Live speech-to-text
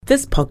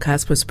This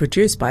podcast was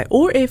produced by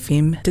OAR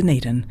FM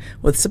Dunedin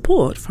with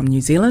support from New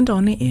Zealand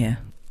On Air.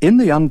 In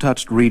the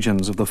untouched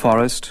regions of the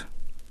forest,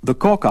 the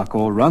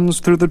kōkako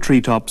runs through the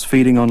treetops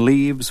feeding on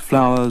leaves,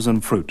 flowers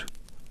and fruit.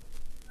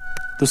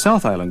 The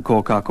South Island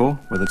kōkako,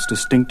 with its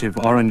distinctive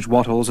orange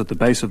wattles at the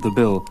base of the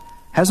bill,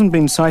 hasn't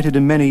been sighted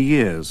in many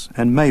years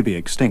and may be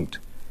extinct.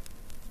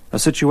 A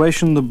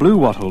situation the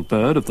blue-wattled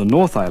bird of the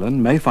North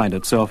Island may find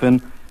itself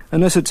in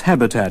unless its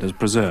habitat is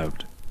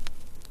preserved.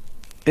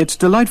 Its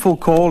delightful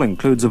call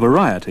includes a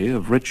variety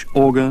of rich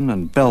organ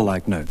and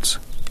bell-like notes.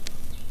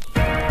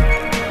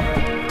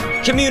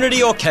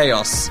 Community or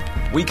chaos?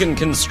 We can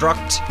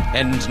construct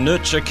and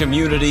nurture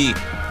community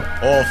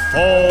or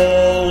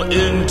fall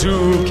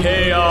into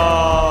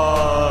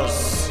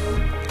chaos.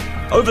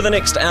 Over the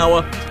next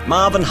hour,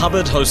 Marvin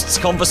Hubbard hosts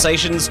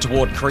conversations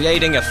toward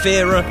creating a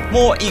fairer,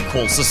 more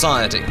equal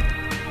society.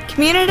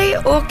 Community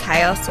or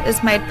Chaos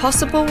is made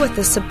possible with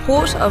the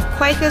support of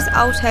Quakers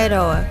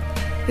Aotearoa.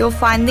 You'll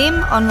find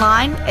them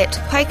online at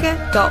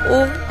quaker.org.nz.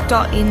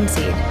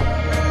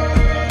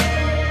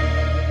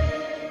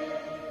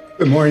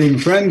 Good morning,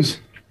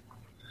 friends.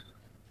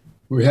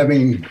 We're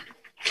having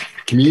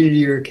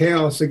Community or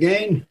Chaos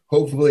again.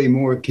 Hopefully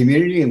more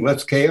community and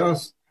less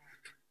chaos,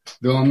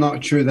 though I'm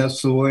not sure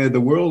that's the way of the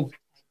world.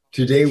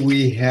 Today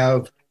we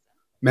have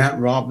Matt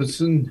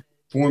Robson,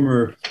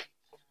 former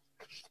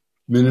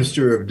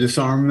Minister of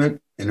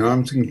Disarmament and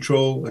Arms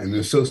Control and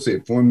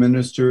Associate Foreign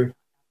Minister,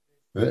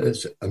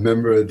 as a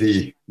member of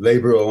the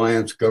Labour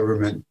Alliance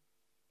government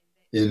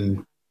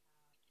in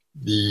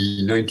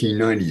the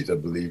 1990s, I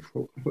believe.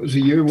 What was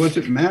the year, was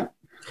it, Matt?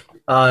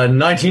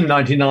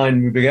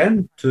 1999 we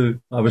began.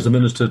 I was the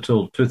minister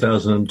till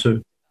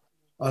 2002.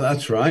 Oh,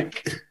 that's right.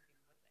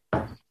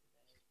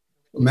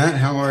 Matt,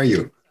 how are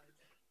you?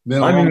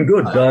 I'm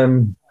good.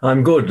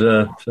 I'm good.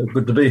 So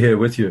good to be here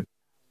with you.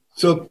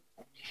 So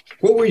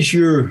what was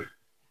your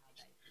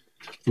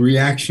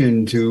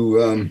reaction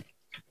to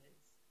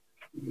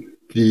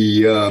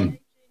the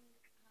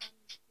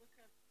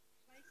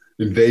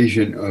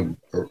invasion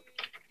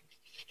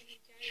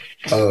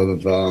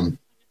of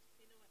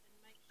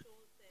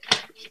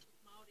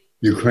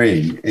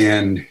Ukraine?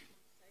 And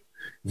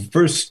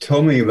first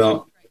tell me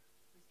about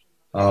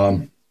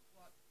our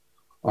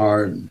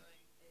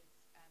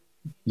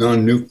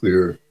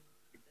non-nuclear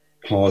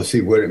policy,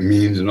 what it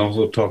means, and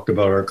also talk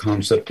about our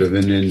concept of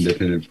an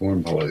independent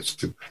foreign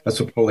policy. That's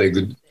probably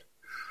the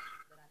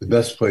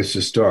best place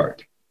to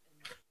start.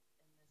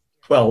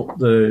 Well,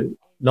 the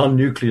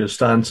non-nuclear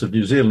stance of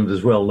New Zealand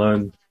is well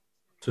known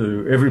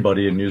to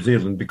everybody in New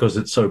Zealand because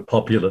it's so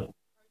popular.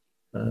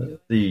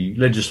 The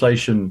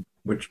legislation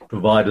which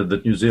provided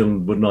that New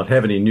Zealand would not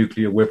have any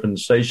nuclear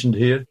weapons stationed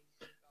here,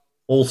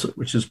 also,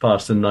 which was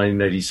passed in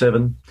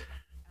 1987,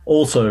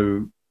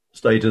 also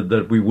stated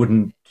that we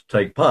wouldn't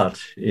take part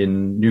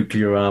in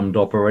nuclear-armed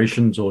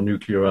operations or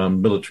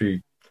nuclear-armed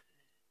military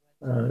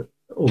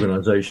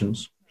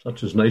organizations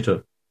such as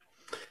NATO.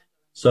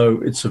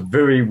 So it's a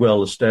very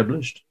well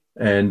established,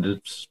 and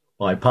it's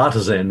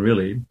bipartisan,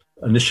 really,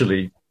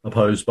 initially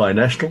opposed by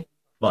National,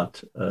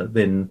 but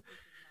then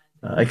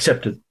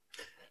accepted.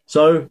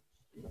 So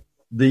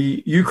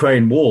the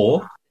Ukraine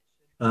war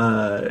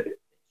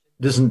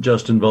doesn't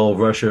just involve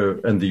Russia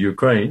and the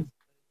Ukraine.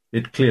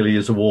 It clearly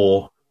is a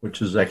war which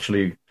is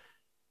actually,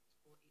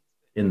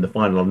 in the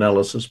final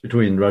analysis,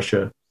 between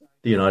Russia,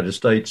 the United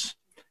States,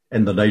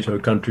 and the NATO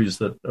countries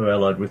that are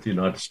allied with the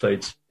United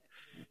States.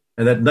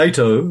 And that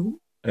NATO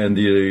and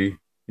the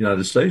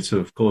United States are,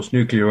 of course,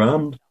 nuclear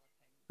armed,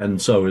 and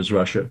so is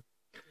Russia.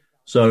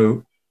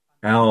 So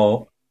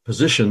our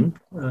position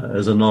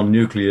as a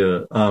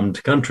non-nuclear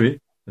armed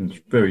country, and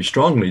very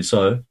strongly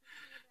so,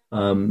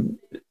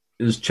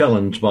 is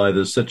challenged by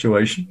this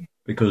situation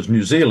because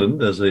New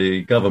Zealand, as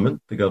a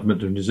government, the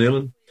government of New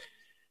Zealand,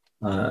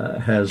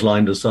 has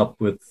lined us up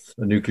with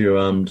a nuclear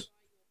armed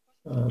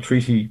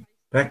treaty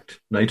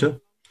pact, NATO,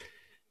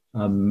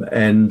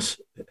 and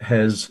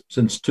has,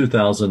 since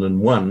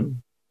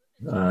 2001,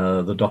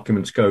 the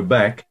documents go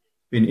back,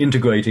 been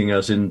integrating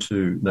us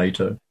into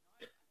NATO.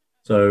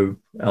 So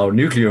our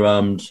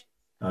nuclear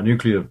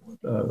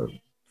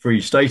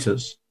free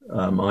status,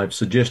 I've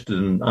suggested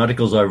in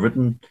articles I've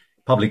written,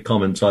 public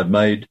comments I've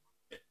made,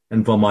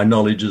 and from my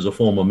knowledge as a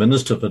former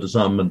Minister for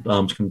Disarmament and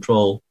Arms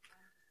Control,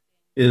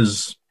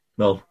 is,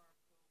 well,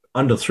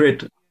 under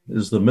threat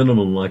is the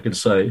minimum I could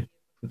say.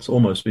 It's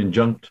almost been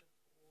junked.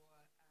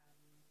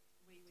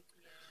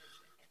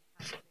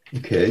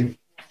 Okay.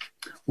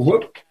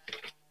 What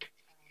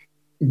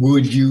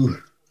would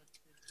you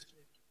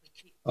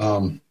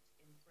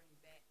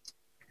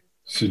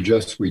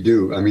suggest we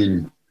do? I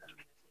mean,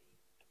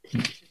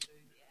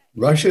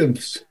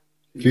 Russia's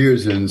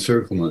fears of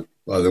encirclement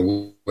by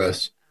the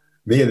West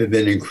may have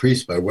been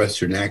increased by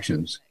Western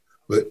actions,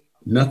 but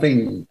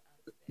nothing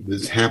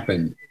that's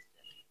happened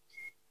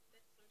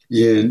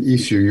in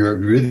Eastern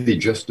Europe really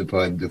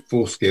justified the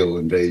full-scale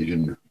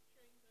invasion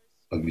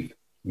of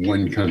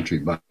one country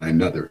by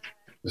another,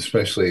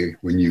 especially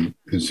when you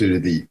consider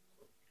the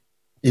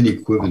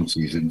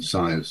inequivalencies in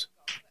size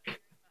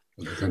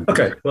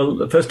Okay,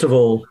 well, first of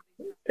all,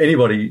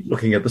 anybody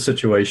looking at the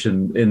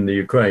situation in the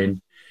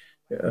Ukraine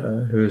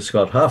who's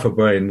got half a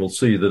brain will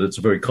see that it's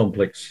a very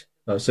complex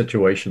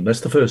situation.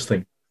 That's the first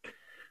thing.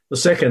 The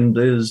second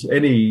is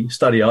any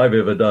study I've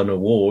ever done of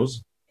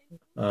wars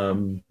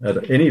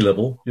at any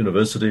level,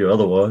 university or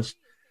otherwise,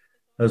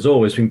 has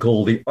always been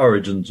called the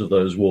origins of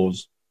those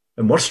wars.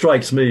 And what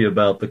strikes me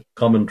about the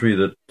commentary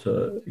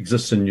that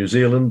exists in New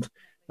Zealand,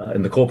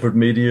 in the corporate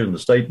media and the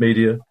state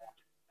media,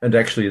 and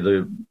actually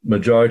the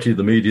majority of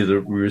the media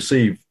that we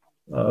receive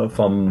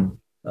from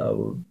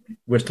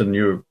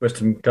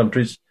Western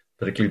countries,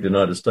 particularly the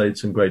United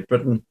States and Great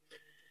Britain,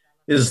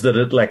 is that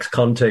it lacks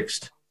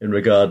context in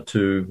regard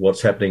to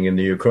what's happening in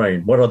the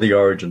Ukraine. What are the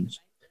origins?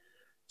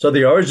 So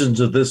the origins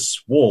of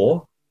this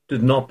war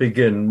did not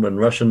begin when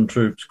Russian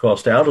troops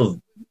crossed out of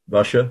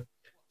Russia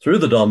through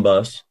the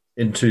Donbass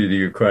into the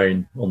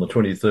Ukraine on the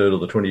 23rd or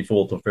the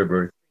 24th of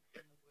February,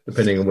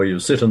 depending on where you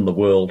sit in the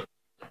world.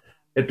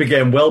 It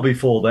began well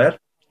before that.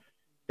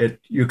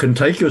 You can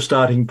take your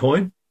starting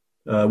point,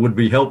 would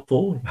be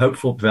hopeful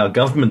if our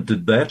government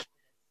did that,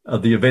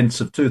 the events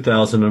of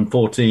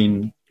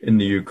 2014 in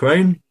the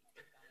Ukraine,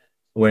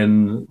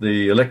 when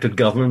the elected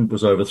government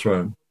was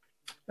overthrown.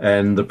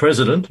 And the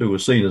president, who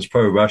was seen as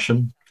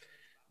pro-Russian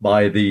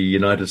by the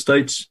United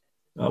States,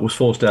 was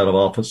forced out of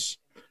office.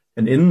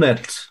 And in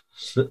that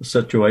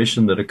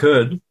situation that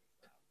occurred,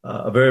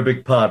 a very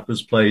big part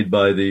was played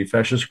by the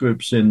fascist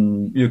groups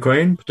in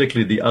Ukraine,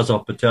 particularly the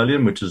Azov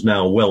Battalion, which is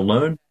now well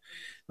known,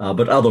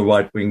 but other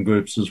right-wing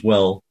groups as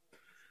well.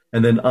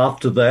 And then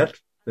after that,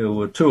 there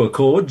were two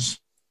accords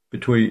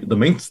between the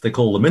Minsk, they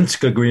call the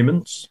Minsk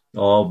Agreements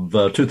of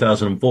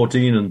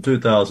 2014 and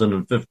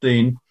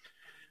 2015,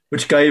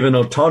 which gave an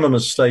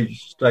autonomous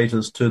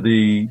status to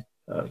the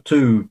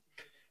two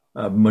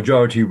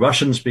majority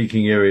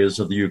Russian-speaking areas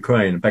of the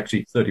Ukraine. In fact,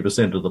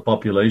 30% of the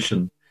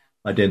population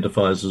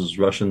identifies as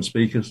Russian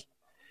speakers.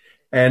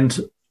 And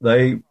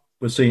they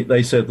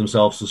said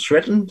themselves as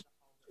threatened,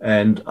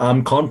 and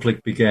armed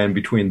conflict began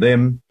between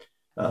them,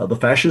 the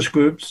fascist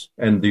groups,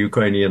 and the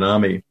Ukrainian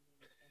army.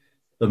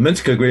 The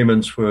Minsk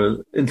agreements were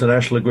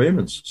international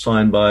agreements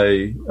signed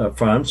by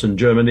France and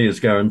Germany as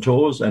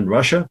guarantors, and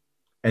Russia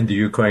and the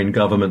Ukraine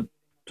government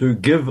to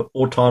give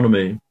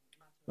autonomy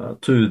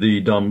to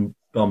the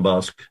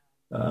Donbass,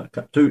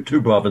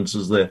 two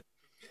provinces there.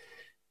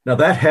 Now,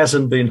 that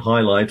hasn't been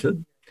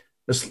highlighted.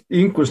 The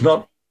ink was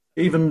not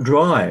even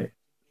dry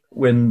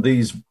when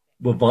these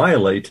were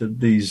violated,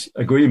 these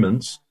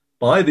agreements,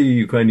 by the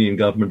Ukrainian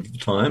government at the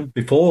time,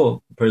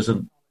 before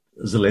President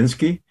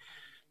Zelensky,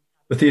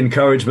 with the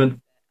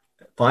encouragement,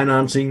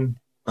 financing,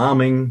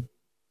 arming,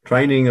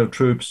 training of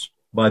troops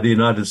by the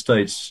United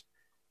States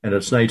and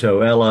its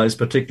NATO allies,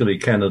 particularly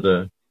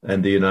Canada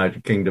and the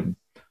United Kingdom.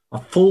 A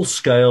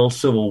full-scale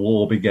civil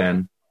war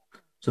began.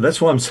 So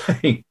that's why I'm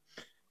saying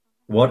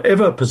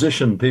whatever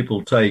position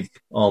people take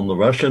on the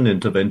Russian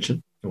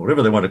intervention, or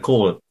whatever they want to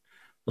call it,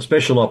 a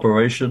special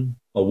operation,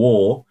 a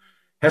war,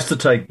 has to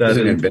take that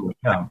into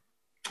account.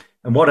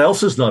 And what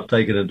else is not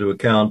taken into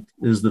account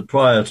is that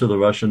prior to the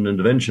Russian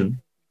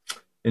intervention,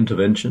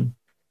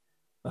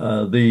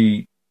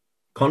 the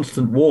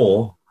constant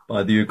war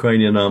by the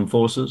Ukrainian armed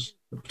forces,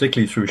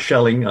 particularly through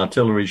shelling,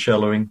 artillery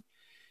shelling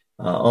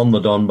on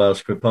the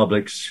Donbass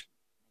republics,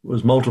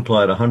 was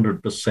multiplied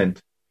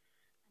 100%.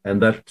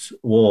 And that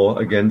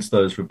war against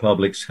those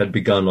republics had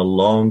begun a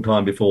long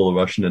time before the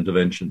Russian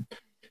intervention.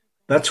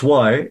 That's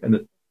why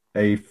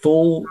a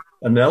full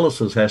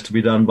analysis has to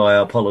be done by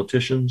our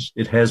politicians.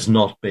 It has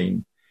not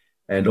been.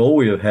 And all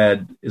we have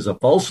had is a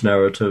false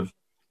narrative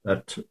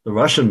that the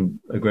Russian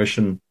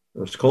aggression,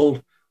 was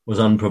called, was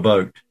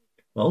unprovoked.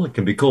 Well, it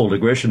can be called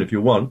aggression if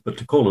you want, but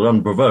to call it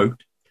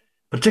unprovoked,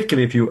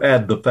 particularly if you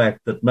add the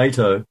fact that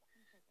NATO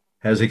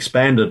has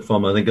expanded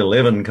from, I think,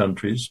 11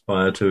 countries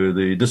prior to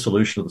the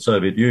dissolution of the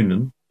Soviet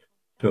Union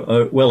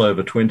to well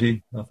over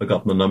 20. I've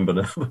forgotten the number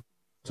now.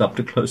 It's up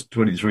to close to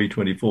 23,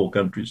 24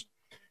 countries,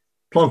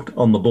 plonked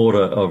on the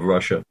border of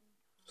Russia.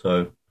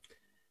 So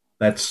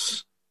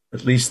that's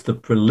at least the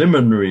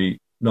preliminary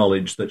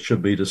knowledge that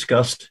should be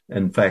discussed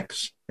and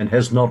facts, and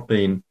has not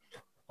been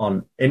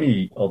on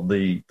any of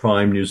the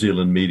prime New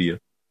Zealand media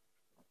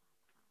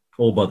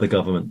or by the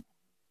government.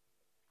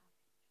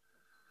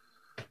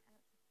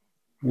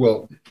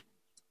 Well,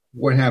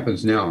 what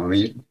happens now? I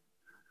mean,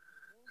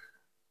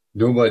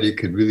 nobody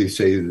could really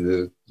say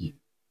the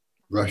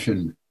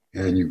Russian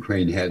and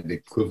Ukraine had the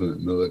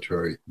equivalent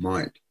military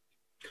might.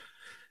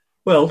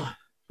 Well,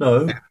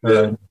 no.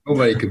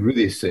 Nobody could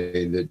really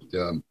say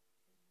that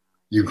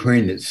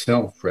Ukraine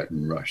itself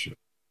threatened Russia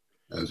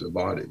as a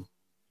body.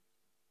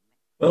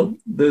 Well,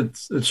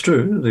 it's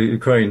true. The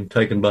Ukraine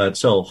taken by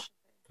itself,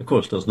 of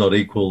course, does not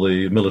equal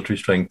the military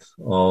strength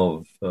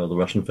of the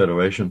Russian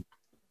Federation.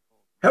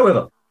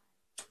 However,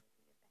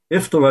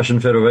 if the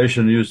Russian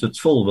Federation used its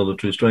full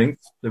military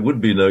strength, there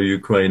would be no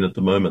Ukraine at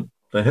the moment.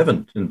 They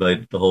haven't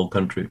invaded the whole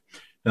country.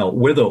 Now,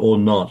 whether or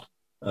not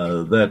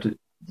that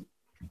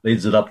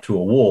leads it up to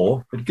a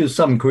war, it gives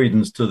some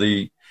credence to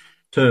the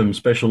term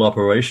special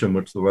operation,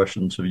 which the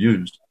Russians have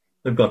used.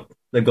 they've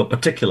got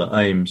particular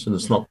aims, and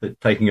it's not that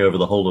taking over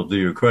the whole of the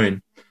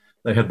Ukraine.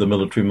 They have the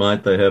military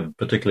might. They have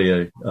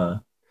particularly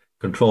a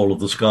control of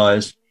the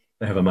skies.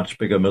 They have a much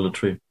bigger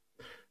military.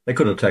 They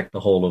could attack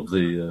the whole of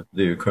the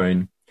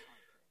Ukraine.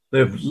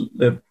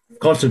 They've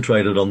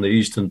concentrated on the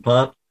eastern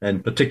part,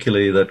 and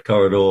particularly that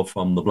corridor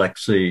from the Black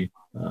Sea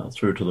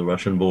through to the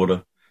Russian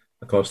border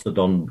across the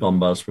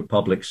Donbas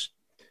republics.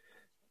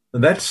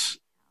 And that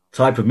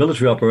type of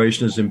military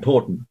operation is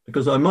important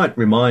because I might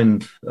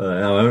remind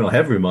I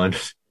have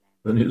reminded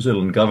the New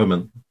Zealand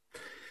government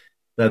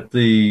that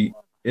the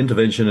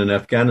intervention in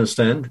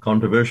Afghanistan,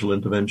 controversial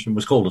intervention,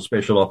 was called a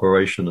special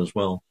operation as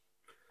well.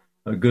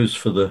 A goose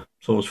for the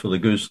sauce for the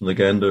goose and the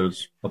gander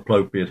is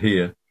appropriate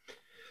here.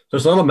 So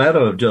it's not a matter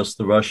of just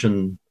the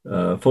Russian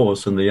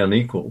force and the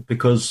unequal,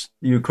 because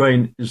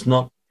Ukraine is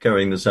not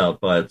carrying this out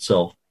by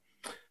itself.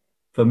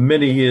 For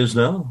many years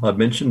now, I've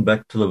mentioned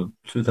back to the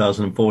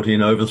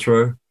 2014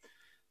 overthrow,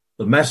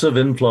 the massive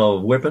inflow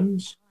of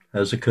weapons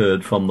has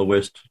occurred from the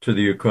West to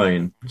the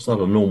Ukraine. It's not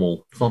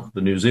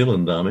the New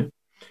Zealand army.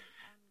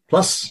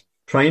 Plus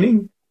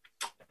training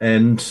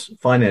and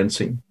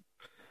financing.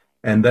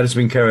 And that has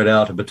been carried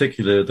out, in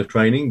particular the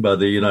training by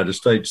the United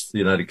States, the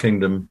United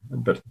Kingdom,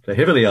 but they're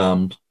heavily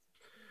armed.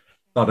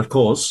 But of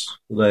course,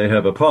 they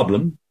have a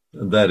problem,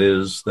 and that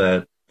is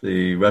that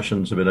the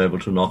Russians have been able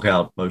to knock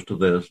out most of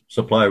their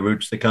supply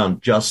routes. They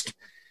can't just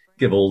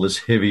give all this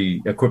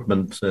heavy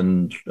equipment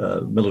and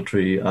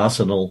military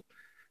arsenal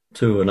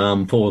to an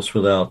armed force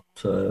without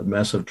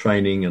massive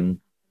training and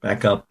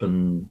backup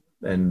and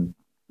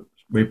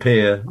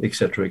repair,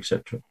 etc.,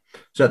 etc.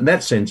 So in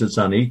that sense, it's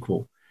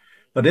unequal.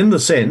 But in the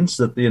sense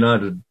that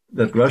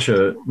that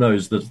Russia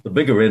knows that the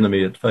bigger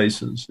enemy it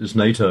faces is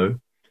NATO,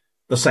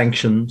 the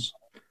sanctions,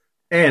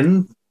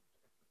 and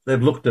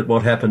they've looked at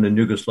what happened in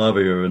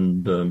Yugoslavia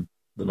in the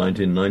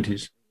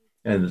 1990s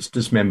and its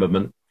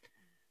dismemberment.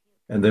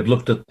 And they've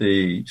looked at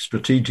the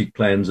strategic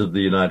plans of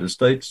the United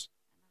States,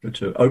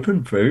 which are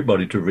open for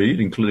everybody to read,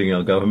 including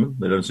our government.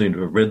 They don't seem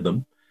to have read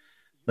them.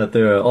 That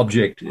their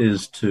object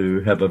is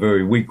to have a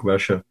very weak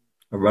Russia,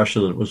 a Russia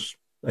that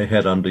they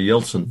had under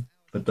Yeltsin,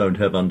 but don't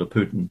have under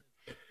Putin.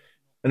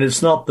 And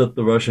it's not that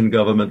the Russian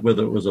government,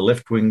 whether it was a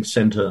left-wing,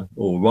 center,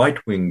 or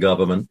right-wing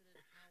government,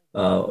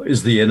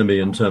 is the enemy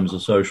in terms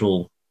of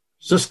social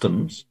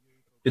systems.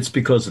 It's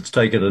because it's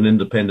taken an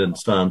independent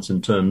stance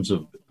in terms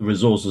of the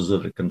resources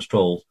that it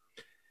controls.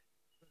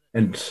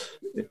 And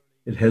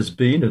it has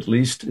been, at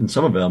least in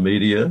some of our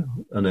media,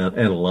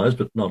 analysed,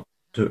 but not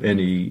to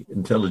any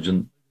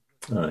intelligent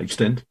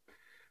extent,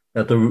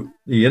 that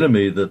the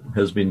enemy that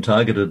has been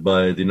targeted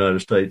by the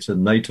United States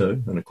and NATO,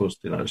 and of course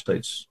the United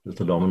States is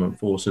the dominant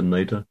force in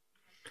NATO,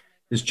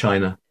 is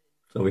China.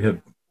 So we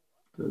have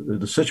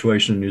the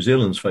situation New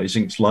Zealand's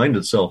facing. It's lined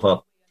itself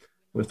up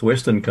with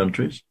Western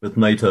countries, with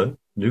NATO,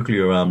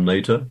 nuclear-armed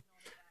NATO.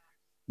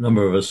 A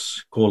number of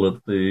us call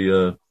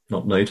it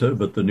not NATO,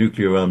 but the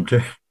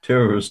nuclear-armed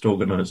terrorist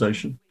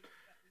organization,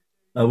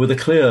 with a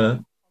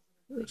clear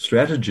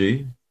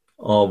strategy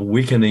of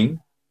weakening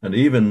and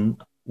even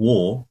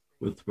war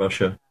with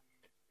Russia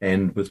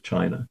and with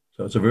China.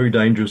 So it's a very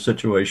dangerous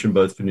situation,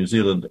 both for New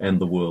Zealand and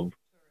the world.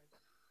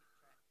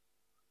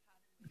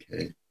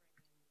 Okay.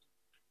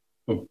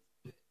 Well,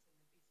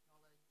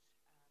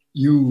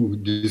 you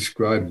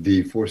described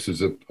the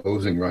forces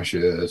opposing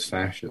Russia as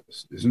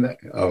fascist. Isn't that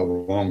a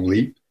long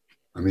leap?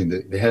 I mean,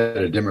 they had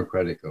a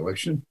democratic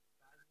election.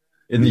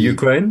 In the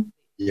Ukraine?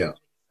 Yeah.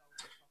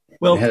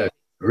 Well, they had a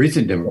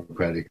recent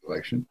democratic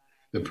election.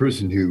 The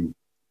person who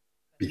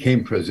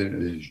became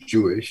president is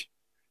Jewish,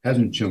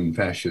 hasn't shown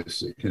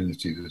fascist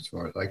tendencies as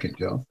far as I can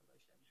tell.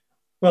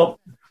 Well,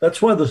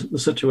 that's why the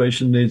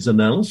situation needs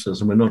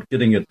analysis, and we're not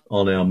getting it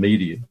on our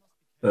media.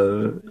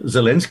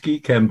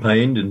 Zelensky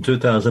campaigned in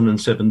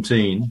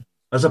 2017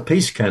 as a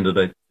peace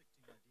candidate,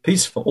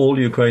 peace for all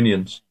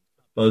Ukrainians,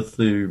 both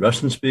the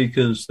Russian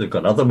speakers, they've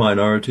got other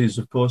minorities,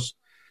 of course,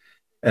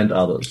 and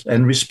others,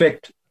 and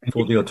respect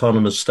for the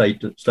autonomous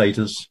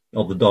status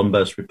of the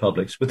Donbas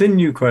republics within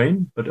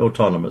Ukraine, but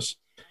autonomous.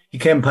 He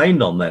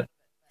campaigned on that.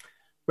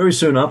 Very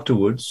soon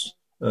afterwards,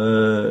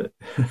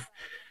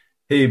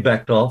 he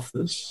backed off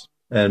this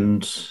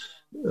and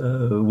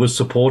was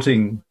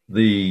supporting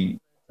the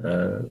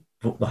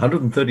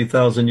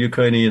 130,000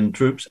 Ukrainian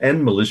troops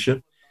and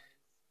militia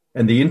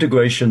and the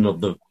integration of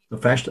the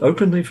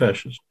openly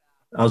fascist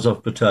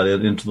Azov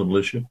battalion into the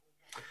militia.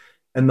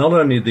 And not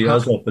only the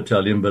Azov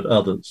battalion, but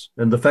others.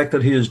 And the fact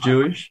that he is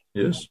Jewish,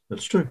 yes,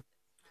 that's true.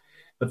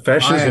 But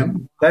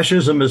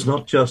fascism is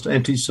not just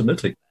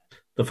anti-Semitic.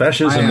 The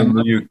fascism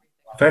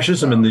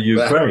in the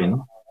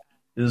Ukraine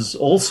is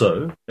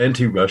also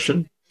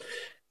anti-Russian,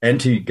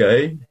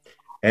 anti-gay,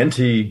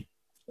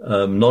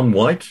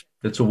 anti-non-white.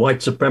 It's a white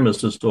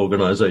supremacist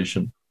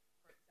organization.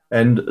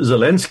 And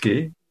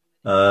Zelensky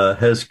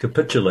has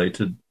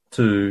capitulated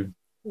to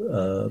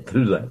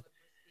that.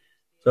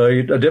 So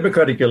a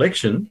democratic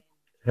election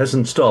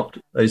hasn't stopped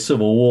a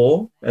civil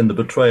war and the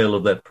betrayal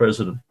of that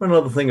president.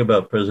 Another thing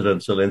about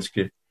President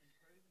Zelensky,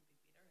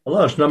 a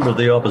large number of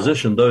the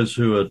opposition, those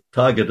who are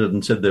targeted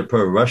and said they're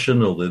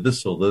pro-Russian or they're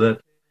this or they're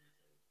that,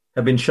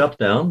 have been shut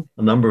down,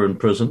 a number in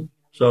prison.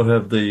 So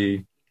have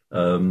the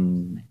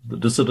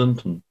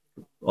dissident and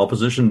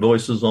opposition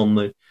voices on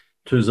the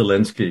to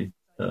Zelensky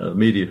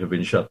media have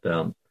been shut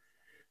down.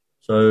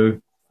 So,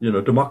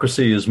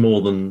 democracy is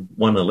more than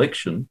one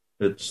election.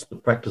 It's the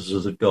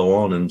practices that go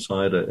on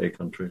inside a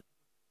country.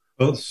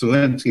 Well,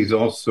 Zelensky's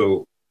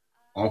also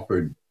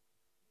offered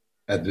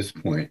at this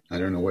point, I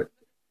don't know what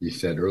he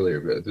said earlier,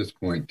 but at this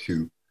point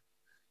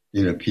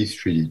in a peace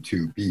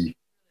treaty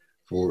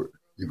for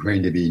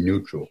Ukraine to be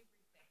neutral,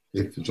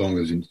 as long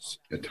as its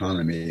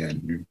autonomy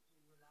and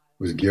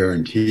was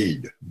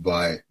guaranteed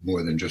by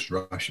more than just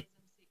Russia.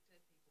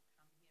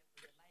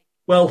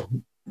 Well,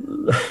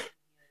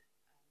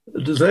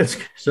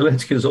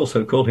 Zelensky is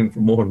also calling for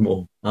more and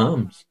more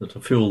arms to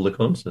fuel the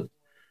conflict.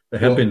 There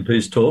have been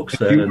peace talks.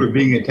 If you were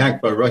being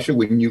attacked by Russia,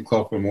 wouldn't you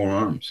call for more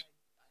arms?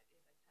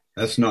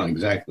 That's not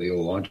exactly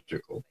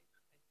illogical.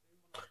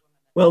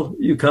 Well,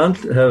 you can't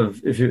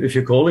have, if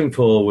you're calling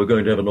for, we're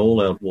going to have an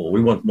all-out war,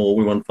 we want more,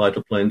 we want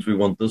fighter planes, we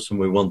want this and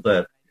we want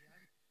that.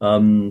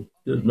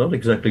 Not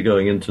exactly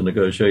going into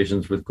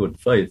negotiations with good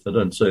faith. I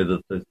don't say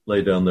that they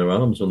lay down their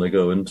arms when they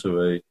go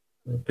into a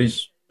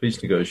peace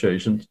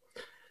negotiations.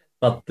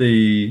 But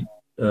the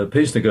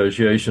peace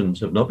negotiations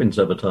have not been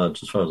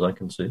sabotaged, as far as I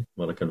can see,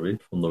 what I can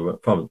read from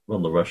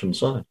the Russian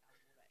side.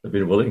 They've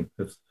been willing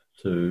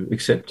to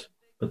accept,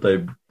 but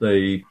they're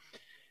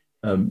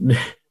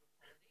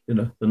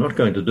not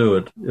going to do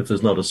it if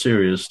there's not a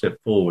serious step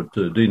forward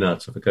to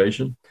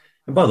denazification.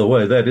 And by the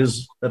way, that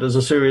is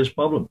a serious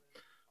problem.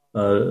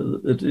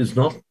 It's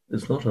not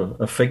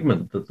a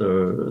figment that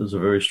there is a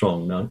very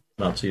strong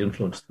Nazi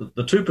influence.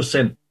 The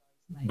 2%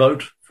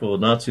 vote for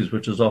Nazis,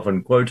 which is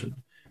often quoted,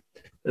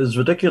 is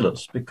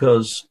ridiculous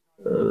because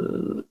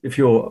if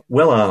you're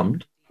well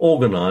armed,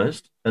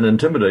 organized, and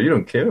intimidated, you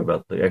don't care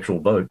about the actual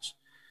votes.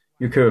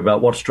 You care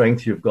about what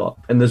strength you've got.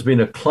 And there's been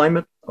a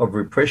climate of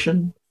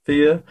repression,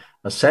 fear,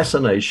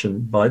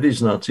 assassination by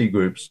these Nazi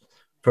groups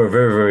for a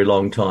very, very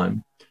long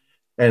time.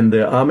 And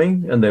their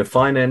arming and their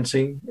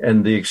financing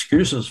and the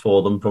excuses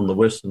for them from the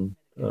Western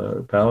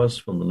powers,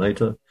 from the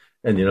NATO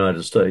and the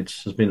United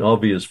States, has been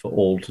obvious for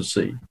all to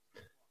see.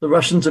 The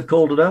Russians have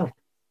called it out.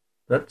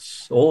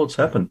 That's all that's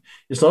happened.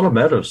 It's not a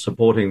matter of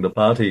supporting the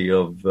party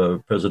of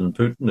President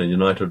Putin, the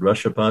United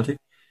Russia Party.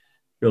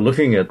 You're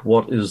looking at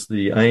what is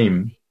the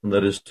aim, and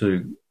that is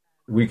to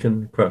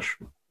weaken, crush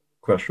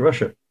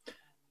Russia.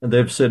 And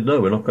they've said,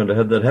 no, we're not going to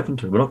have that happen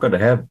to them. We're not going to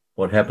have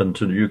what happened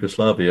to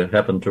Yugoslavia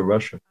happen to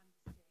Russia.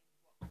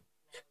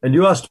 And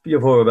you asked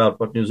before about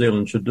what New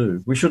Zealand should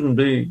do. We shouldn't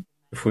be,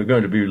 if we're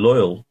going to be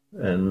loyal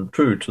and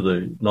true to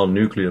the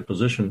non-nuclear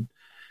position,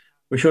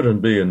 we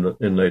shouldn't be in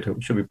NATO.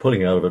 We should be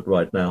pulling out of it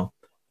right now.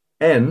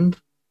 And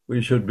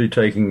we should be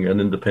taking an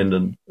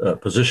independent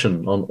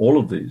position on all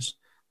of these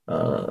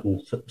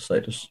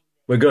status.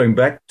 We're going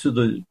back to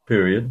the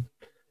period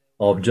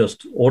of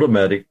just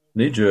automatic,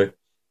 knee-jerk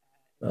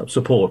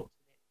support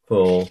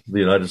for the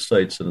United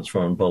States and its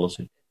foreign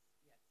policy.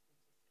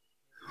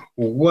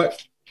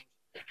 What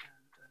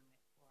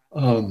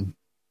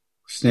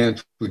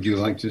stance would you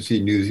like to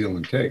see New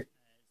Zealand take?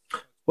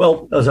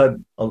 Well,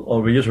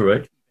 I'll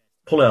reiterate,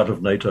 pull out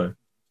of NATO.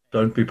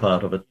 Don't be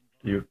part of it.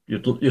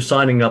 You're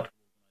signing up.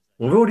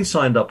 We've already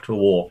signed up to a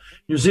war.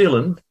 New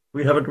Zealand,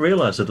 we haven't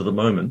realized it at the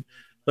moment.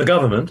 The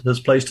government has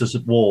placed us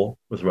at war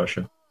with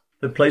Russia.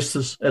 They've placed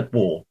us at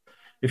war.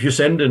 If you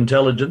send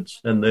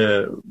intelligence, and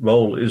their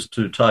role is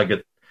to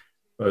target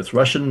both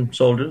Russian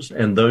soldiers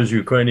and those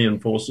Ukrainian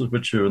forces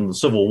which are in the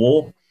civil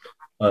war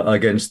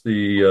against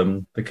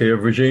the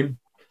Kiev regime,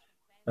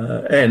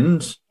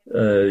 and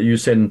you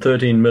send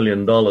 $13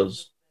 million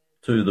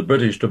to the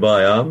British to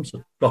buy arms,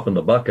 a drop in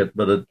the bucket,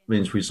 but it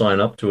means we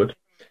sign up to it.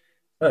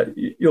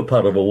 You're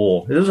part of a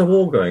war. There's a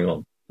war going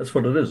on. That's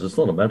what it is. It's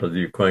not a matter of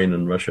Ukraine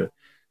and Russia.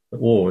 The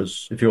war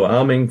is if you're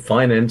arming,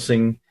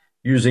 financing,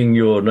 using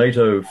your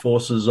NATO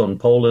forces on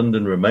Poland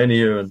and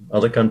Romania and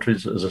other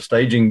countries as a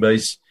staging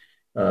base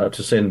to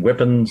send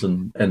weapons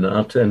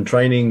and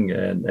training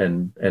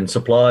and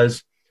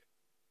supplies.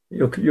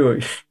 You're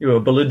a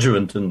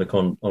belligerent in the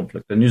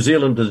conflict, and New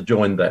Zealand has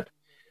joined that.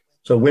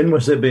 So when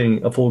was there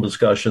being a full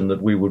discussion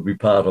that we would be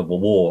part of a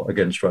war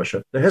against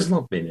Russia? There has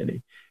not been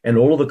any. And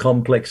all of the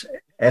complex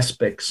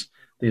aspects,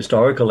 the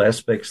historical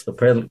aspects, the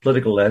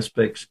political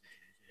aspects,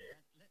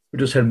 we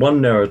just had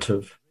one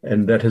narrative,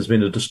 and that has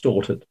been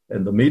distorted.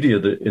 And the media,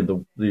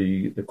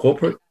 the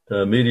corporate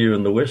media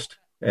in the West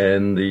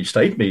and the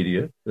state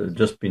media have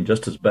just been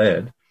just as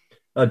bad,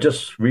 are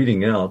just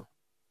reading out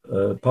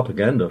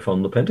propaganda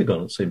from the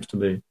Pentagon, it seems to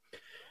me.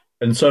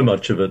 And so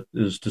much of it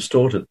is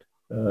distorted.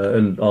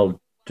 And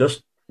I'll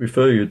just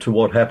refer you to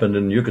what happened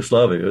in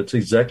Yugoslavia. It's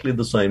exactly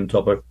the same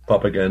type of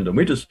propaganda.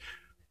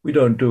 We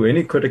don't do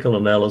any critical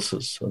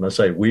analysis. And I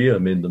say we, I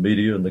mean the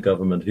media and the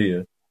government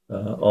here,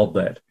 of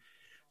that.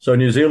 So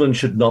New Zealand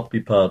should not be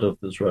part of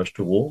this rush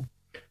to war.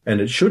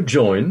 And it should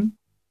join.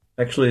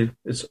 Actually,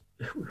 it's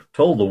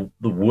told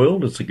the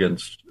world it's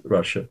against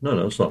Russia.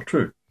 No, it's not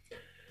true.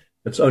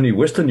 It's only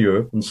Western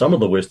Europe and some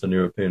of the Western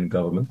European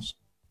governments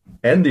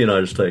and the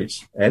United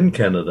States and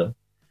Canada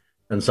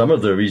and some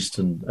of their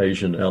Eastern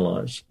Asian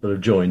allies that have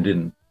joined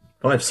in.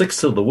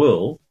 5/6 of the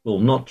world will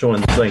not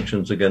join the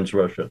sanctions against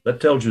Russia. That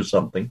tells you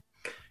something.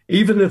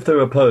 Even if they're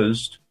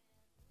opposed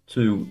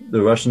to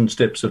the Russian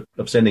steps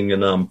of sending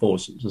in armed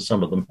forces, as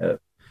some of them have,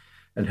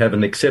 and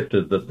haven't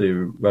accepted that the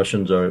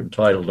Russians are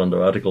entitled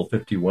under Article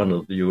 51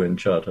 of the UN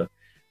Charter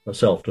for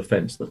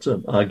self-defense. That's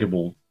an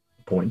arguable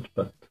point,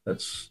 but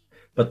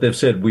they've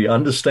said we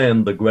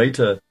understand the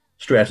greater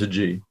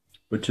strategy,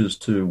 which is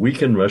to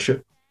weaken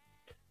Russia,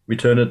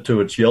 return it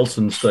to its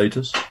Yeltsin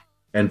status,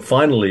 and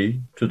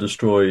finally to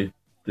destroy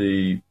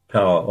the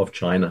power of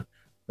China,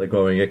 the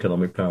growing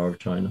economic power of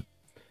China.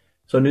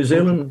 So New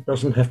Zealand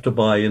doesn't have to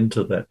buy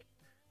into that.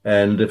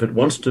 And if it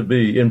wants to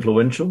be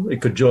influential, it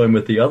could join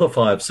with the other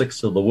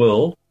 5/6 of the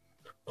world,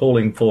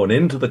 calling for an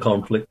end to the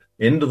conflict,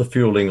 end to the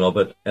fueling of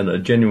it, and a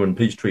genuine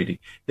peace treaty.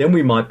 Then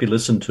we might be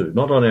listened to,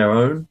 not on our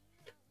own,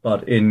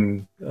 but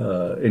in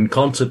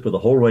concert with a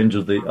whole range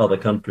of the other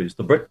countries.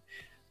 The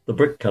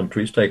BRIC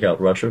countries, take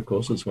out Russia, of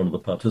course, as one of the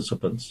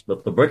participants,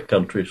 but the BRIC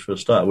countries, for a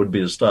start, would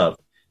be a start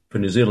for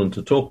New Zealand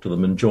to talk to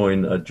them and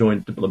join a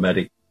joint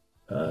diplomatic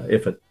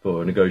effort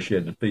for a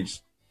negotiated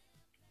peace.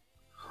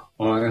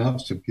 Well, I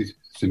have some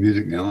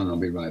music now, and I'll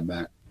be right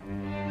back.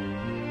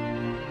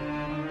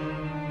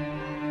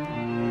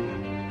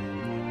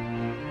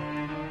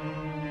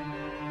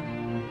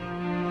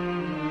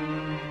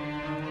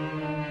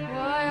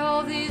 Why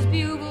all these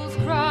bugles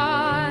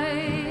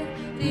cry,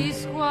 these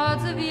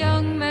squads of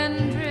young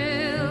men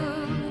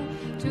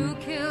drilled to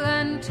kill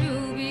and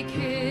to be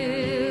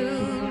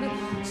killed,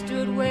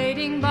 stood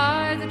waiting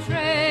by the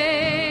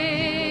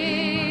train.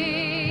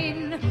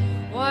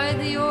 Why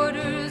the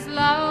orders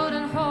loud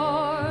and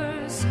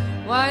hoarse,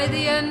 why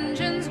the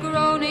engine's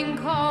groaning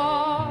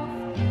cough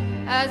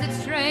as it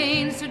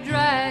strains to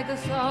drag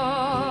us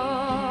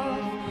off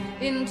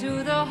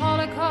into the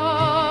Holocaust.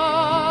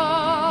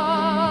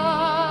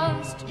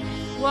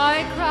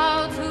 Why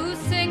crowds who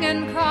sing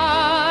and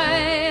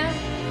cry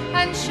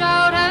and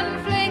shout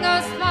and fling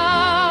us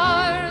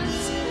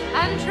flowers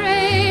and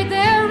trade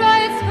their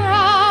rights for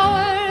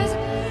ours,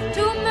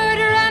 to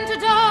murder and to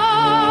die.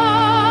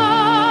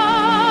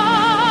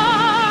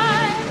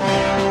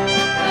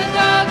 The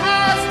dove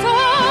has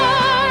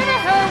torn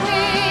her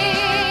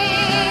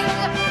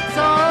wings,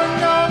 so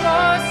no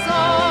more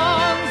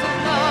songs of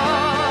love.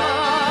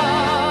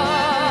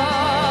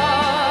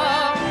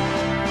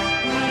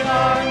 We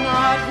are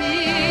not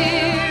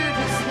here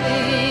to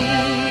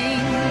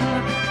sing,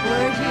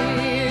 we're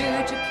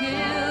here to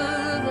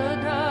kill the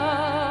dove.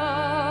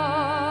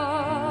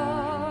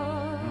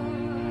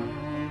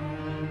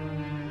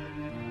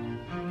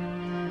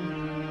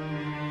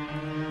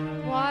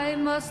 Why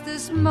must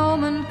this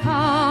moment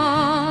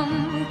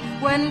come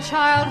when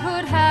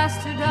childhood has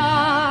to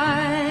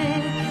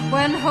die,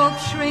 when hope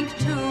shrink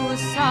to a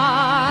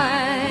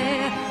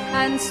sigh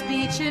and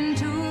speech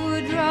into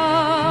a drum?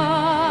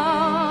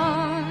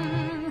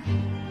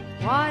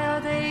 Why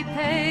are they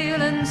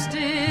pale and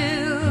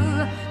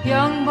still,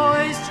 young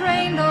boys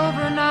trained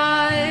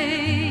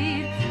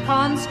overnight,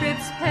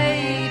 conscripts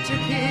paid to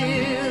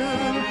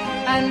kill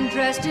and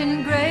dressed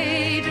in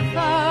gray to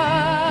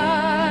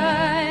fight?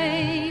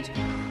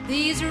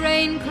 These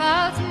rain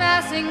clouds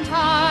massing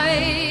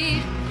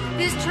tight,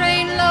 this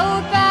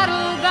trainload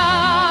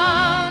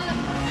battle-bound,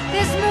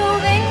 this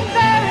moving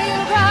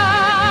burial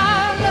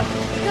ground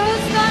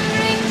goes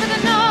thundering to the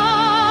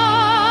night.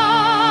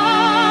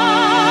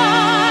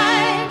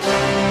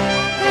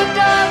 The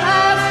dove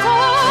has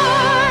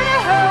torn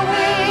her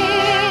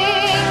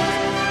wings,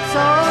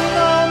 so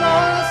no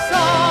more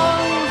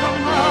songs of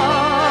love.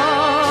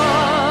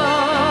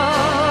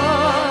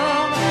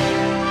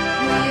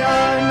 We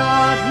are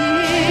not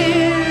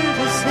here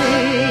to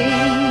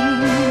sing,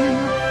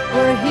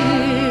 we're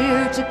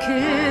here to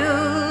kill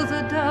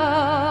the dove.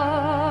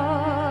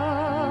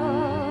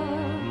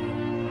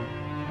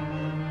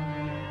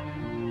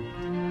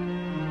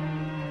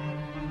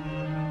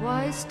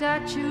 Why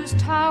statues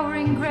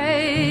towering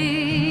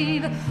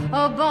grave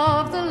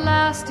above the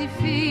last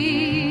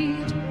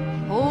defeat,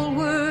 old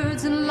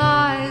words and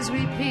lies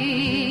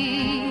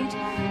repeat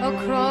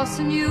across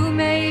a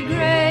new-made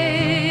grave?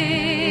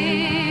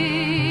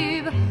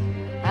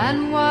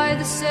 And why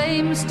the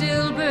same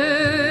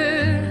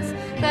stillbirth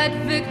that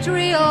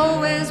victory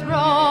always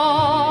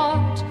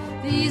brought,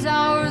 these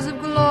hours of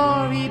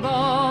glory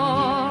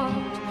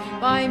bought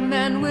by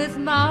men with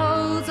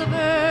mouths of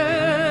earth?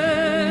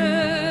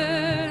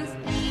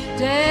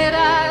 Dead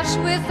ash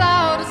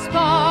without a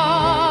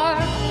spark,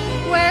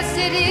 where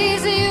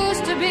cities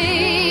used to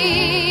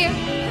be,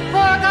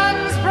 for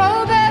guns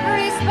probe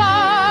every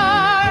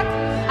spark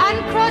and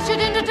crush it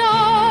into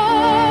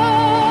dawn.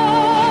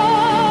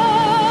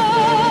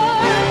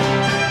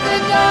 The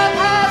dove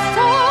has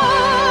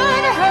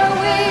torn her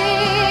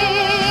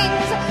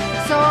wings,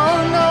 so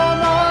no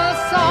more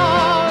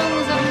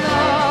songs of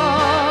love.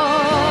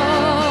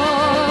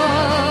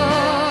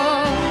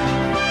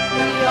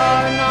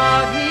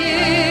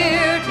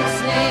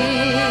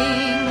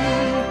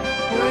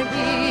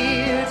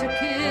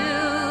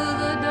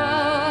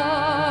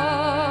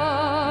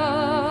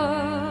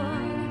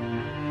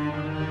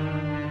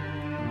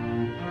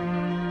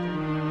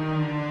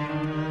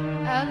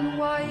 and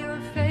why your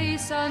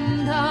face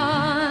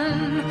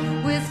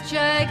undone with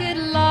jagged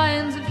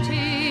lines of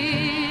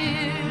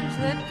tears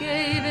that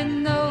gave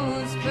in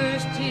those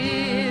first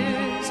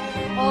years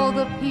all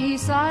the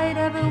peace I'd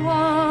ever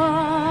won.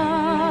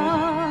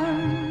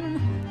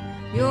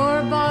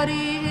 Your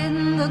body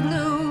in the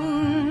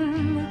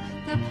gloom,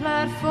 the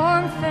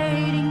platform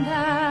fading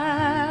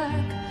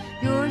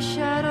back, your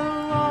shadow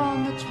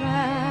on the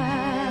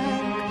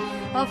track,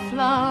 a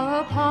flower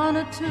upon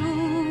a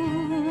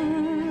tomb.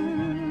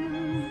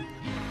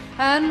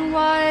 And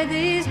why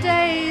these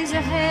days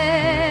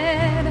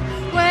ahead,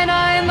 when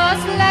I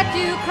must let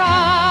you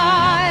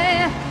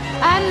cry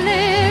and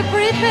live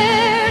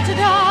prepared to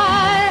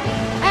die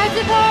as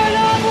if our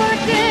love were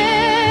dead.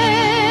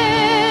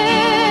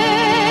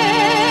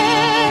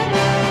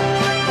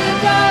 The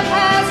dove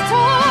has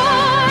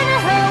torn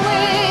her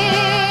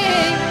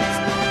wings,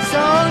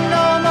 so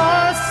no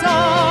more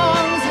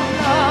songs of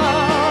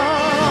love.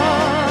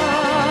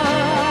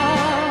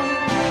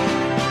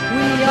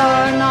 We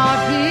are not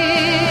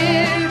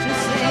here to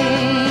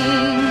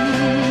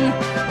sing,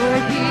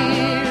 we're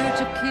here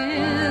to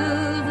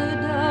kill the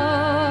dove.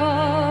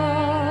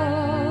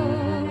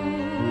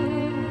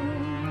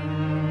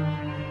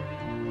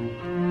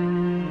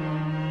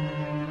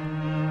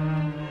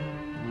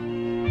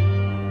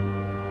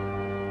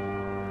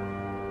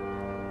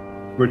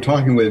 We're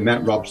talking with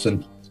Matt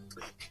Robson,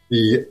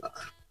 the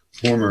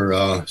former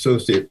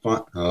associate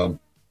foreign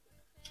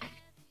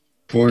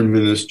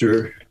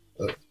minister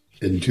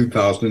in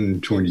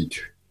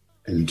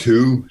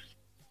 2022,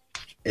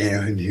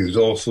 and he was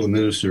also a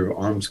minister of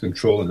arms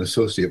control and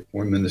associate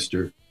foreign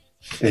minister,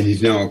 and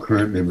he's now a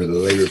current member of the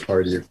Labour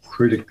Party, a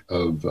critic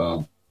of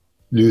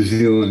New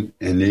Zealand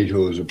and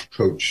NATO's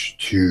approach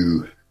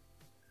to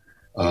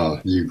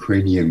the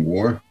Ukrainian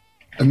war.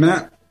 And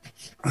Matt,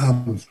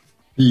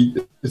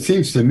 it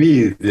seems to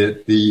me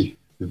that the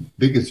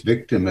biggest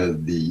victim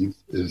of these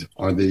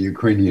are the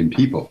Ukrainian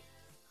people.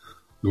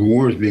 The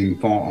war is being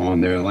fought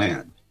on their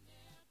land.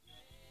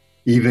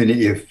 Even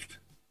if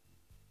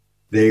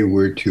they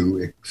were to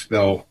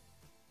expel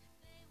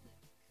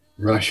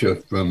Russia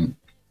from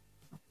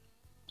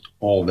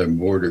all their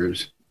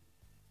borders,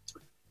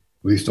 at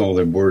least all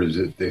their borders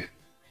that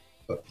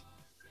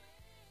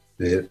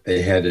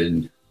they had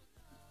in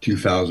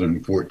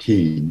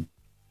 2014,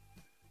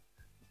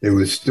 there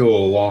was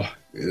still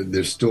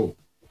there's still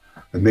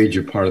a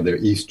major part of their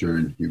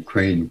eastern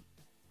Ukraine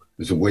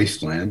is a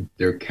wasteland.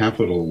 Their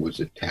capital was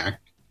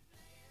attacked.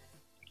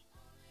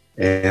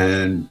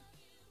 And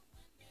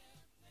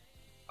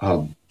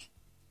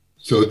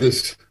so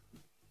this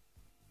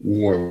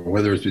war,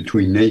 whether it's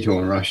between NATO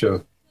and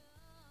Russia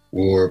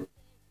or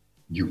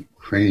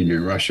Ukraine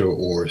and Russia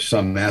or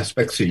some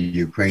aspects of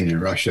Ukraine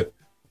and Russia,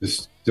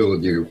 is still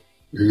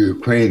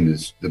Ukraine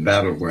is the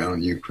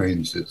battleground.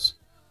 Ukraine's is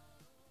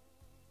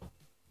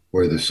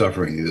where the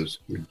suffering is.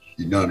 Would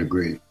you not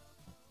agree?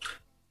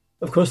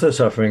 Of course they're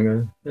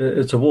suffering.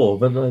 It's a war,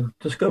 but I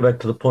just go back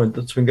to the point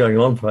that's been going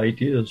on for 8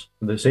 years.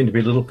 There seemed to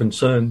be little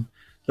concern.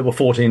 There were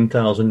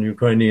 14,000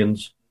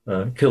 Ukrainians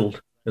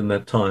killed in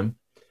that time.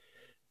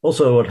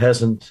 Also, what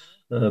hasn't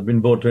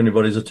been brought to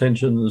anybody's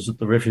attention is that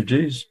the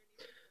refugees,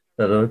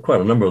 that are quite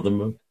a number of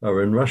them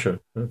are in Russia,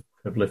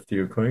 have left the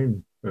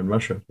Ukraine in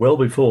Russia, well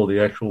before the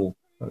actual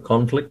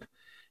conflict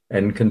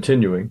and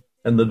continuing.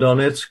 And the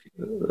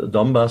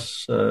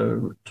Donbass,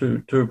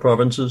 two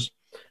provinces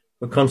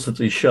were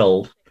constantly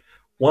shelled,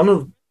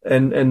 and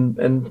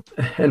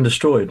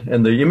destroyed.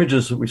 And the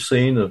images that we've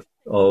seen of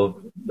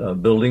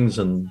buildings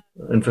and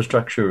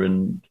infrastructure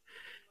in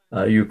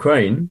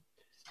Ukraine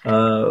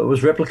was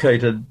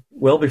replicated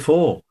well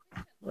before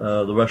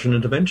the Russian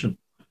intervention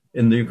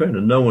in the Ukraine.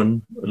 And no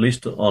one, at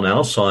least on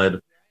our side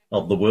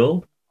of the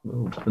world,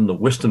 in the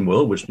Western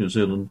world, which New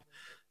Zealand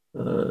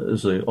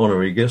is an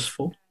honorary guest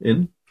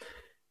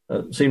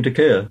seem to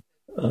care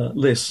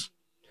less.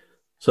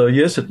 So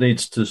yes, it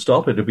needs to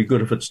stop. It'd be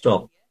good if it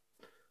stopped.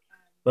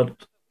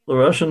 But the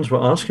Russians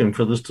were asking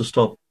for this to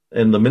stop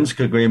and the Minsk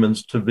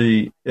agreements to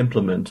be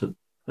implemented.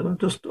 And I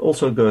just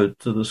also go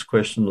to this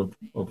question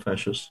of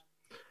fascists.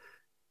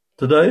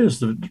 Today is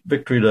the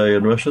Victory Day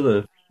in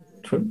Russia.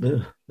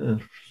 They're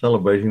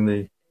celebrating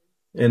the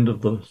end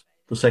of the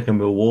Second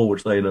World War,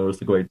 which they know as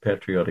the Great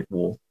Patriotic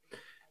War.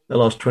 They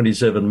lost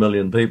 27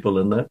 million people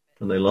in that,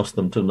 and they lost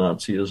them to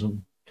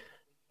Nazism.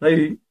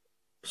 They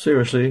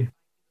seriously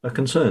are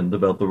concerned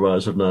about the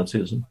rise of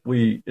Nazism.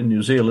 We in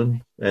New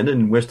Zealand and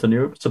in Western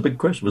Europe, it's a big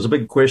question. It was a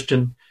big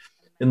question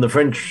in the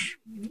French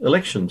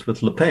elections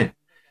with Le Pen,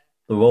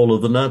 the role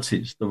of the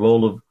Nazis, the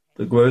role of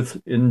the growth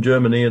in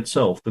Germany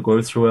itself, the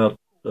growth throughout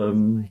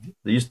the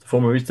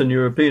former Eastern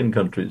European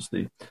countries,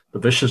 the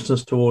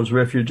viciousness towards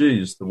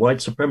refugees, the white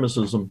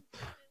supremacism.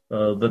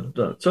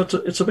 So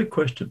it's a big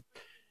question.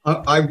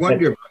 I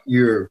wonder about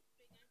your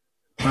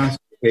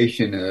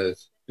classification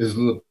as, is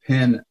Le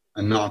Pen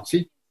a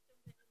Nazi?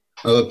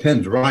 Le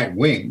Pen's right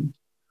wing.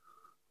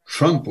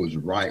 Trump was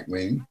right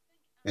wing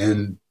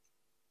and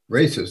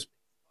racist,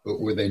 but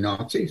were they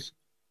Nazis?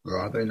 Or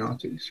are they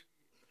Nazis?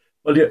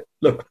 Well, yeah,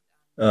 look,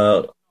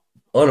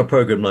 on a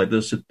program like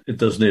this, it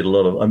does need a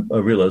lot of. I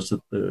realize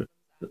that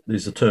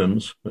these are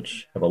terms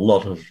which have a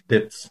lot of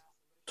depth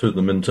to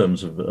them in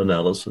terms of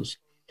analysis.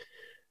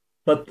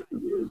 But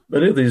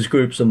many of these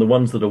groups, and the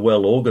ones that are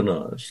well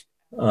organized,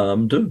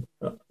 do.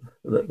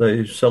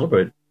 They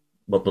celebrate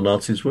what the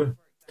Nazis were.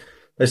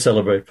 They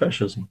celebrate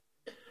fascism.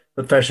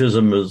 But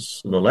fascism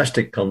is an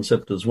elastic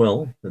concept as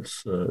well.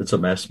 It's a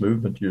mass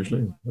movement,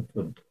 usually,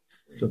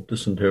 of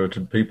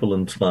disinherited people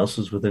and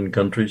classes within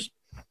countries.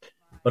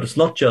 But it's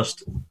not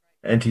just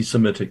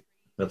anti-Semitic.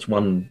 That's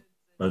one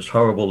most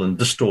horrible and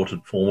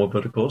distorted form of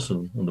it, of course,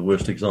 and the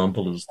worst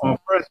example is the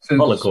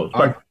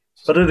Holocaust.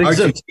 But it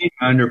exists.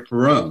 Under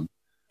Perón.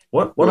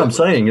 What I'm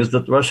saying is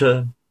that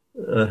Russia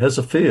has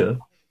a fear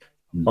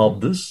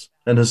of this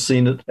and has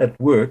seen it at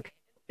work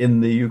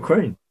in the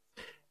Ukraine,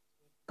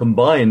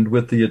 combined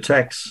with the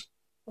attacks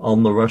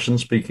on the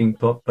Russian-speaking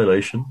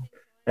population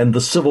and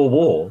the civil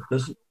war.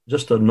 There's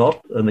just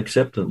not an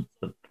acceptance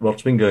that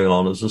what's been going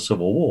on is a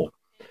civil war.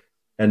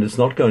 And it's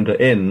not going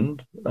to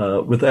end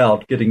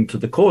without getting to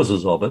the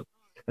causes of it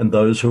and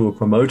those who are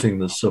promoting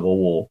this civil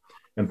war.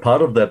 And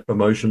part of that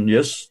promotion,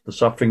 yes, the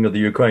suffering of the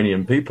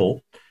Ukrainian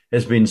people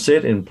has been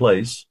set in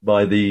place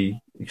by the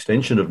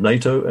extension of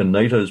NATO and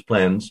NATO's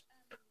plans,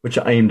 which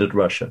are aimed at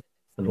Russia.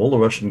 And all the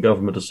Russian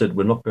government has said,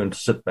 we're not going to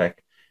sit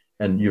back.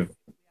 And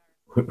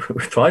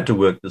we've tried to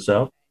work this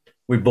out.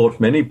 We brought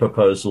many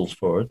proposals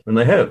for it, and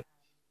they have,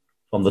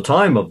 from the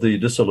time of the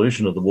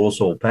dissolution of the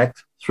Warsaw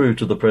Pact through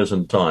to the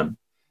present time.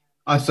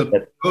 I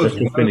suppose that's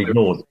just been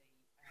ignored.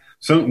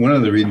 One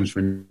of the reasons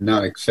for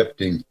not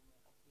accepting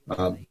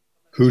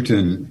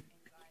Putin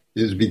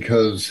is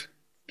because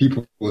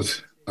people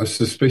are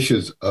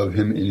suspicious of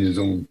him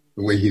in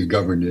the way he's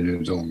governed in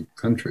his own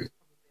country.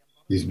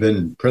 He's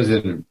been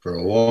president for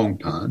a long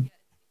time.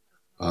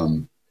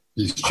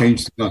 He's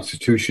changed the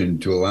constitution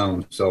to allow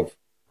himself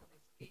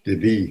to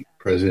be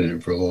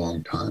president for a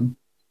long time.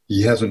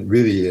 He hasn't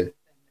really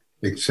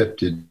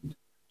accepted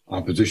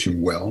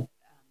opposition well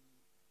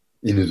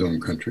in his own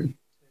country.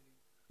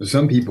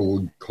 Some people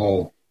would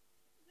call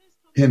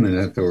him an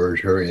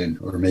authoritarian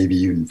or maybe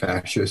even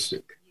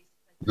fascistic.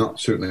 Not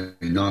certainly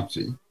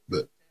Nazi,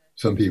 but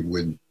some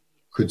people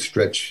could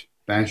stretch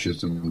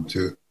fascism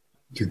to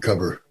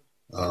cover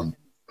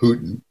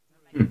Putin.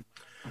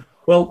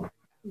 Well,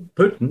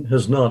 Putin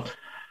has not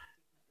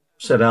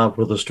set out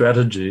with a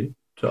strategy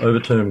to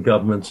overturn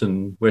governments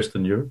in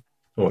Western Europe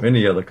or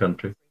any other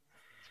country.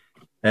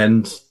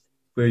 And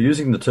we're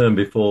using the term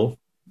before,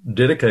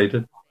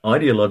 dedicated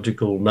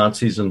ideological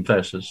Nazis and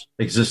fascists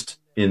exist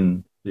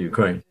in the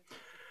Ukraine.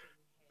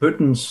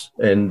 Putin's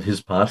and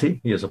his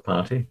party, he has a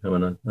party. I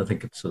mean, I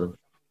think it's sort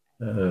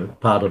of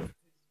part of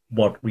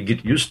what we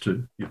get used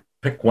to. You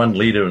pick one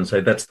leader and say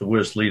that's the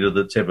worst leader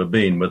that's ever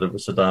been, whether it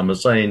was Saddam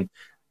Hussein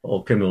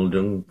or Kim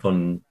Il-jung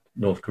from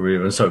North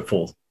Korea and so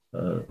forth,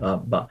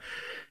 the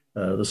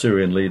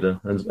Syrian leader,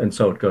 and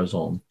so it goes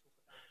on.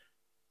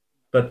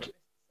 But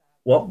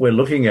what we're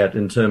looking at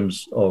in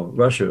terms of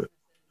Russia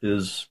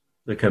is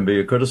there can be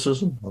a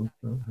criticism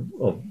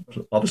of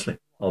obviously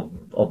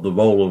of the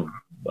role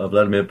of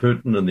Vladimir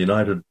Putin and the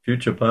United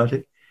Future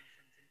Party.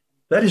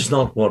 That is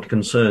not what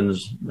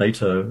concerns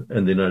NATO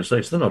and the United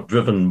States. They're not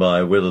driven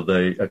by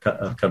whether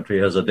a country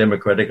has a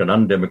democratic and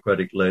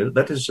undemocratic leader.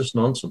 That is just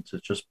nonsense.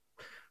 It's just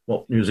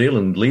what New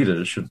Zealand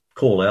leaders should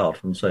call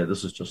out and say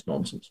this is just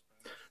nonsense.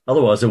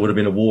 Otherwise, there would have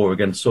been a war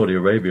against Saudi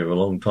Arabia a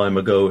long time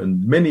ago,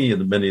 and many of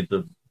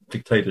the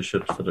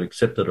dictatorships that are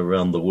accepted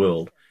around the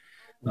world,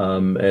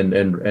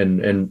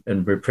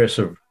 and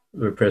repressive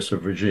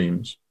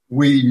regimes.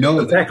 We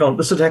know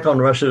this attack on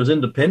Russia is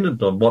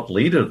independent of what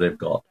leader they've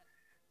got.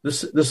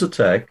 This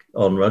attack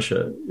on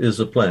Russia is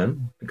a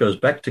plan that goes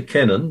back to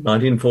Kennan,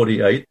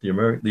 1948,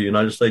 the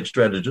United States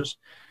strategist,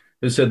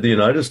 who said the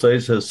United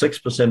States has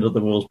 6% of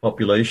the world's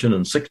population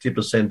and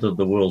 60% of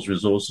the world's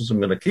resources. I'm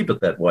going to keep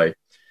it that way.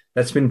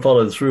 That's been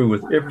followed through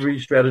with every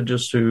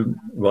strategist who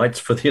writes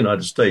for the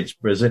United States,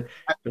 President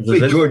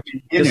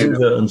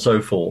Kissinger, and so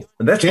forth.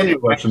 And that's what the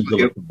Russians are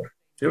looking for,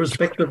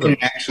 irrespective of. Kennan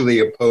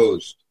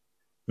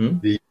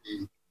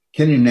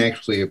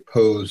actually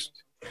opposed.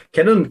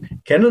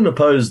 Kennan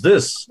opposed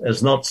this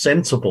as not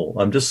sensible.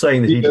 I'm just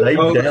saying that he laid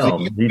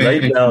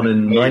down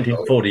in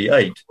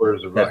 1948.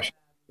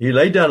 He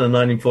laid down in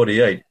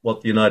 1948 what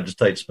the United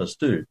States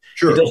must do.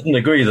 Sure. He doesn't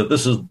agree that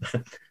this is.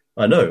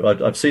 I know.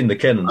 I've seen the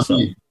Kennan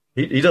stuff.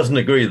 He doesn't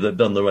agree that they've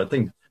done the right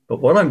thing. But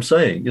what I'm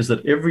saying is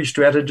that every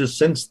strategist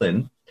since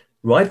then,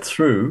 right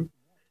through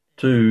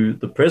to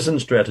the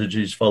present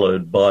strategies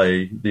followed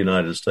by the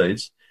United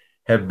States,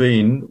 have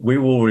been, we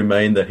will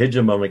remain the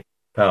hegemonic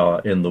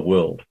power in the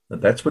world. And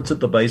that's what's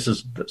at the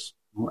basis of this.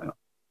 Well,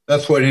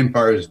 that's what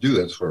empires do.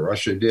 That's what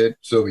Russia did,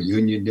 Soviet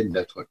Union did,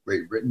 that's what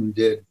Great Britain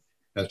did,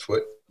 that's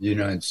what the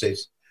United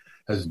States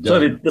has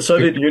done. The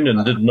Soviet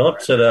Union did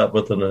not set out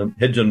with an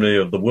hegemony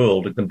of the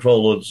world to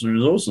control its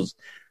resources.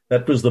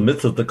 That was the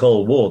myth of the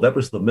Cold War. That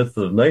was the myth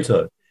of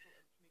NATO.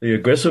 The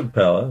aggressive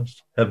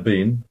powers have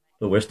been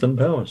the Western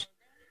powers.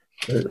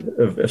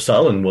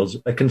 Stalin was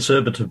a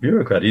conservative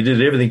bureaucrat. He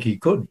did everything he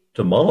could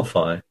to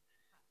mollify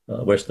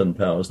Western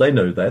powers. They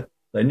know that.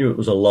 They knew it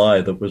was a lie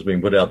that was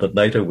being put out, that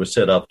NATO was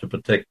set up to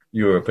protect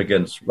Europe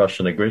against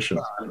Russian aggression.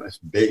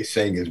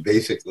 Saying is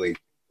basically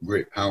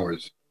great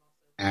powers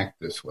act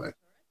this way.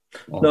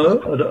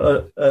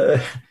 No,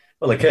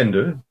 well, they can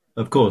do,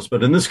 of course,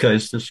 but in this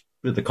case, just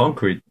with the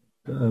concrete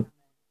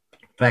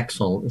facts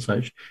on this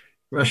age,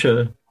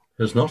 Russia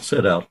has not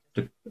set out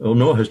to, or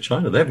nor has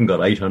China. They haven't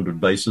got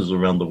 800 bases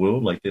around the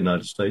world like the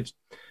United States.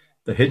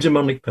 The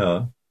hegemonic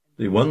power,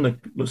 the one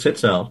that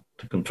sets out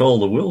to control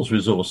the world's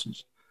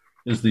resources,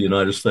 is the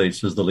United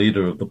States as the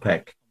leader of the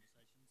pack.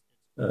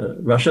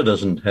 Russia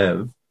doesn't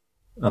have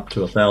up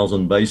to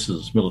 1,000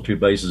 bases, military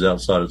bases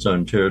outside its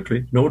own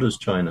territory, nor does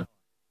China.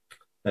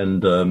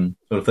 And so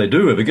if they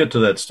do ever get to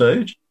that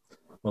stage,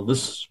 well,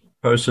 this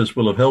process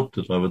will have helped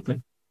it, I would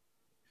think.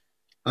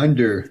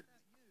 Under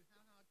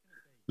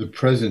the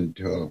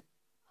present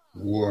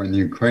war in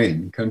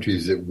Ukraine,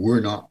 countries that were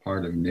not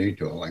part of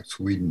NATO, like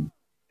Sweden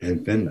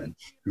and Finland,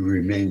 who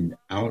remained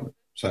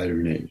outside of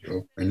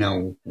NATO, are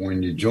now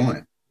wanting to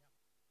join.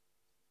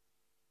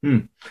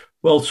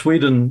 Well,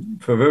 Sweden,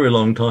 for a very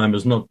long time,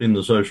 has not been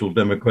the social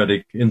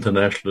democratic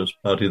internationalist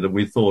party that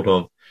we thought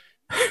of.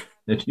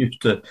 It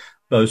used to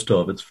boast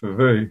of. It's for a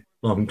very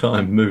long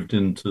time moved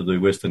into the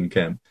Western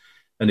camp.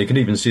 And you can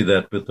even see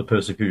that with the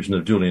persecution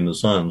of Julian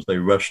Assange. They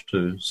rushed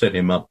to set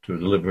him up to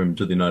deliver him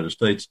to the United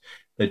States.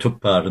 They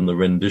took part in the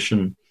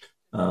rendition.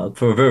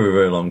 For a very,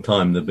 very long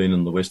time, they've been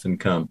in the Western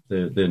camp.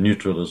 Their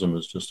neutralism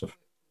is just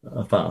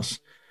a farce.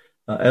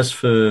 As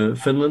for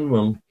Finland,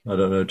 well, I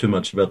don't know too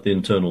much about the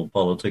internal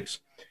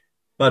politics.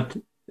 But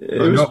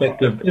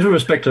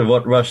irrespective of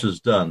what Russia's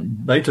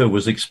done, NATO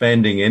was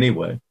expanding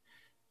anyway.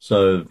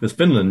 So if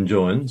Finland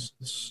joins,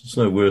 it's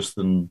no worse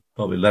than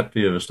probably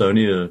Latvia,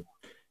 Estonia,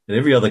 and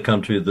every other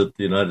country that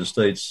the United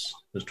States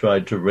has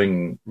tried to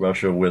ring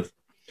Russia with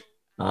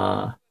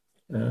for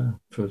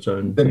its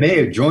own. They may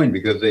have joined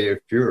because they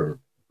fear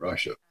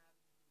Russia.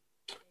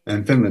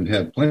 And Finland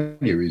had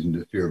plenty of reason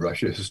to fear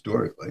Russia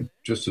historically,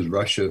 just as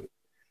Russia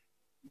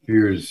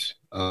fears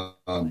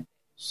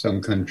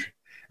some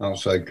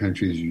outside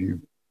countries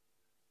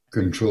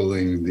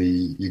controlling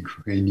the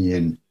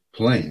Ukrainian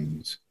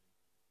plains.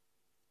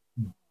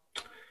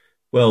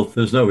 Well,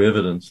 there's no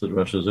evidence that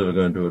Russia's ever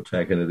going to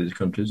attack any of these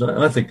countries.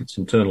 I think it's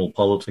internal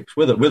politics.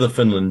 Whether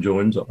Finland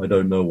joins, I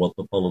don't know what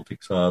the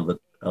politics are that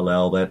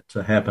allow that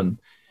to happen.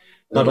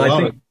 But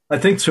I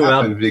think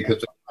throughout,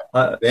 because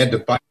they had to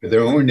fight for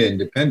their own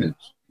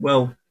independence.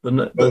 Well, I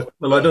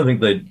don't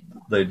think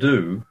they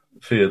do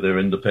fear their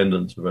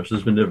independence of Russia.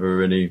 There's been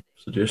never any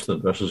suggestion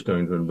that Russia's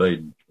going to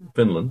invade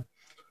Finland.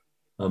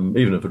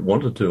 Even if it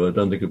wanted to, I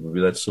don't think it would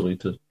be that silly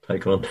to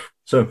take on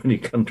so many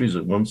countries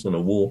at once in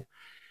a war.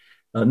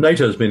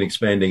 NATO's been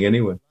expanding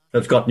anyway.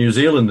 They've got New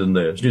Zealand in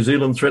there. Is New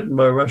Zealand threatened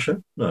by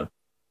Russia? No.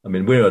 I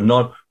mean,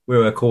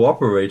 we're a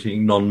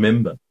cooperating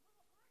non-member.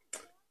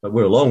 But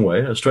we're a long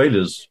way.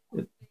 Australia's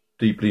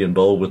deeply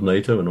involved with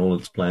NATO and all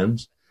its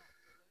plans.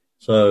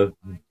 So,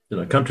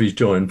 countries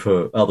join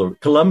for other.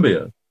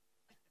 Colombia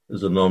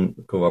is a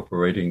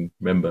non-cooperating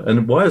member.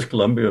 And why is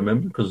Colombia a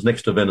member? Because it's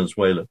next to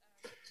Venezuela.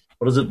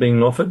 What is it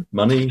being offered?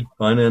 Money,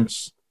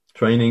 finance,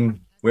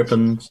 training,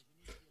 weapons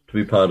to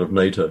be part of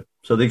NATO.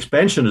 So the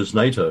expansion is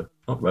NATO,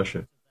 not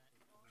Russia.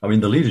 I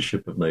mean, the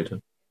leadership of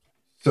NATO.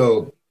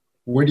 So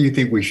what do you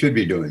think we should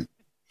be doing?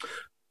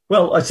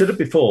 Well, I said it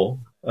before.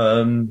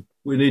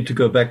 We need to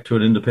go back to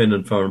an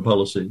independent foreign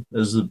policy.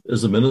 As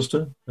a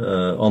minister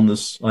on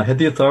this, I had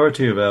the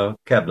authority of our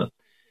cabinet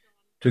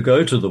to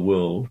go to the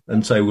world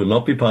and say we'll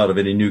not be part of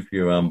any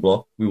nuclear armed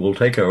bloc. We will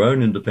take our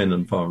own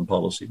independent foreign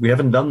policy. We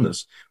haven't done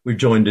this. We've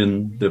joined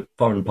in the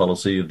foreign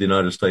policy of the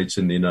United States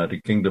and the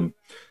United Kingdom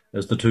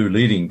as the two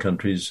leading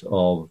countries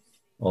of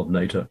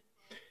NATO.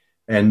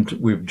 And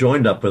we've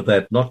joined up with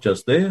that not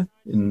just there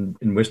in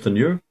Western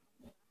Europe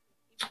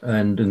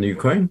and in the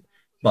Ukraine,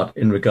 but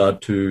in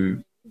regard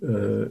to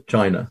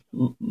China.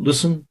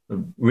 Listen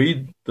and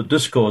read the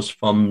discourse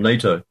from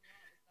NATO.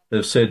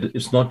 They've said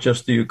it's not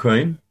just the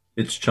Ukraine,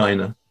 it's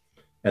China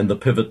and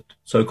the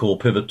so-called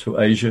pivot to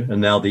Asia,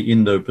 and now the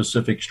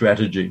Indo-Pacific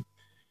strategy.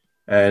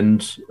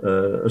 And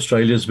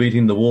Australia's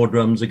beating the war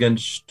drums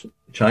against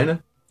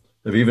China.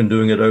 They're even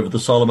doing it over the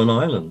Solomon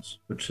Islands,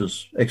 which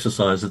has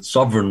exercised its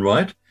sovereign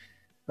right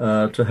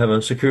to have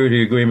a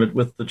security agreement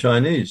with the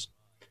Chinese.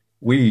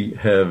 We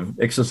have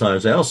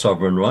exercised our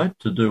sovereign right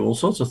to do all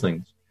sorts of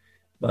things.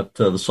 But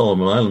the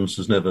Solomon Islands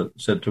has never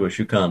said to us,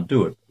 you can't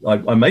do it.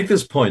 I make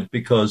this point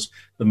because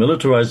the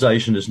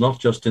militarization is not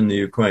just in the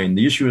Ukraine.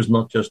 The issue is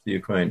not just the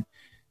Ukraine.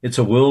 It's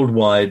a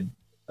worldwide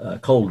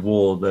Cold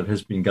War that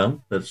has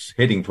begun, that's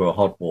heading for a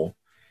hot war.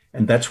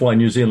 And that's why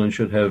New Zealand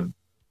should have a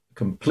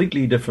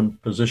completely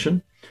different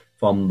position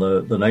from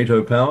the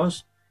NATO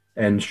powers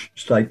and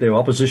state their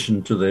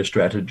opposition to their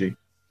strategy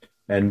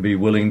and be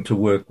willing to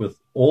work with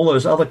all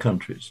those other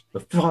countries,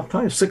 the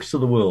 5/6 of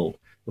the world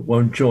that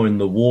won't join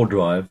the war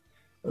drive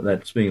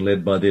that's being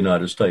led by the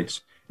United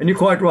States. And you're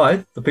quite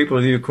right. The people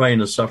of the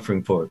Ukraine are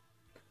suffering for it.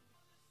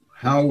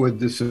 How would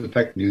this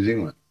affect New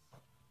Zealand?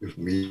 If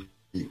we,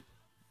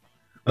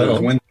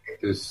 one thing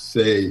to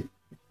say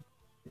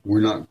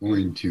we're not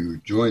going to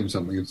join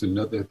something. It's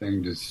another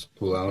thing to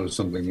pull out of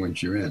something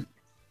once you're in.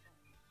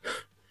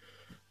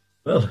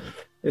 Well,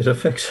 it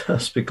affects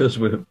us because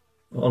we're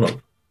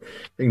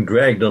being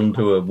dragged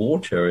onto a war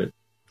chariot,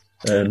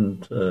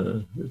 and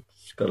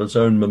it's got its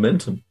own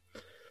momentum.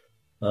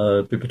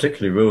 It'd be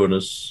particularly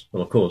ruinous.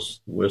 Well, of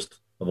course, the worst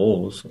of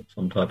all is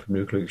some type of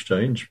nuclear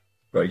exchange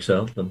breaks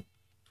out,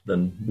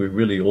 then we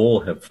really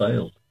all have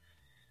failed.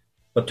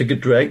 But to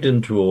get dragged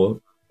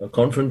into a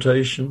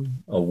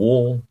confrontation, a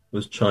war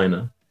with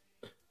China,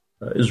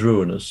 is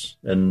ruinous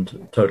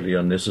and totally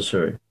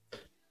unnecessary.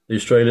 The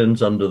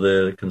Australians, under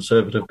their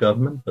Conservative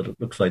government, but it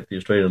looks like the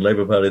Australian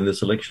Labor Party in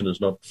this election is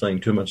not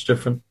saying too much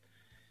different,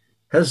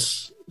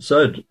 has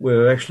said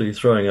we're actually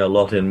throwing our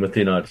lot in with the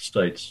United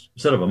States.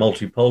 Instead of a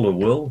multipolar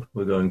world,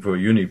 we're going for a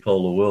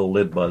unipolar world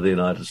led by the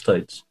United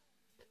States.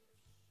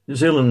 New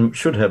Zealand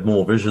should have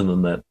more vision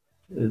than that.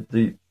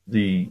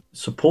 The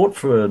support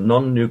for a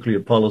non-nuclear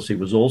policy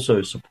was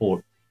also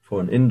support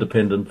for an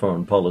independent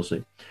foreign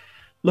policy.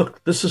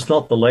 Look, this is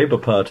not the Labor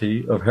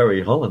Party of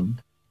Harry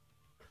Holland.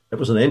 It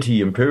was an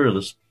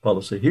anti-imperialist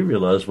policy. He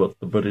realized what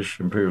the British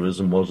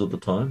imperialism was at the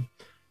time.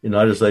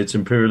 United States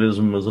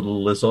imperialism was a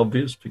little less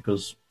obvious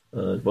because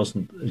it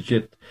wasn't as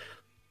yet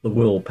the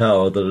world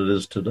power that it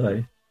is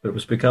today, but it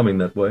was becoming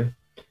that way.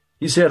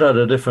 He set out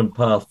a different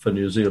path for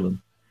New Zealand.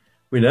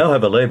 We now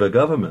have a Labour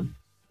government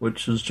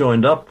which has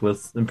joined up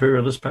with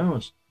imperialist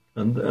powers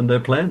and their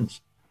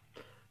plans.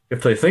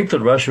 If they think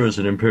that Russia is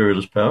an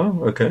imperialist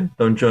power, okay,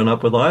 don't join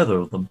up with either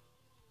of them.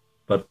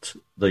 But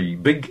the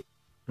big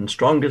and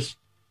strongest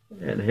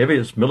and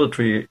heaviest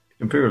military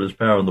imperialist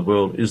power in the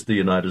world is the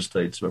United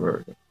States of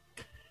America.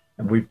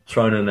 And we've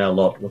thrown in our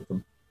lot with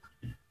them.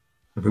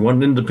 If we want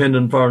an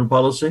independent foreign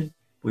policy,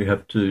 we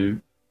have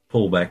to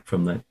pull back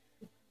from that.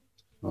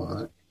 All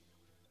right.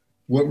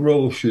 What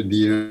role should the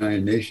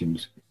United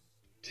Nations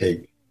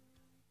take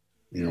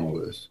in all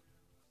this?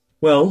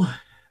 Well,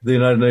 the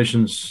United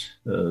Nations,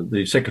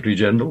 the Secretary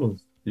General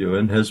of the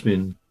UN has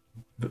been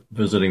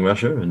visiting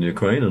Russia and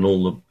Ukraine and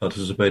all the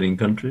participating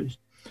countries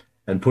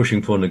and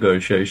pushing for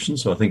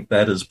negotiations. So I think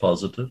that is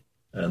positive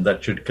and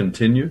that should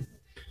continue.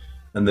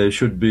 And there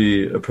should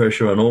be a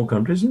pressure on all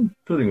countries,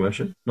 including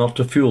Russia, not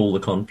to fuel the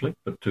conflict,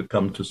 but to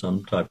come to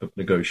some type of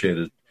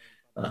negotiated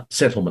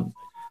settlement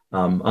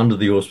under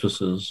the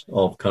auspices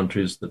of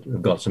countries that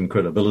have got some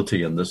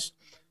credibility in this.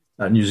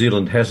 New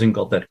Zealand hasn't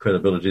got that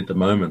credibility at the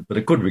moment, but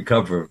it could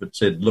recover if it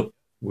said, look,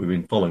 we've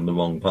been following the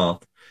wrong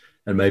path,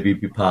 and maybe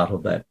be part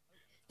of that.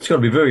 It's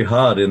going to be very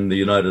hard in the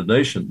United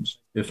Nations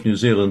if New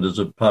Zealand is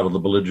a part of the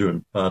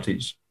belligerent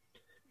parties.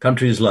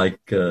 Countries like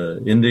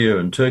India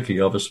and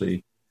Turkey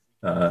obviously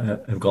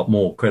have got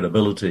more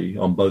credibility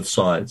on both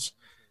sides.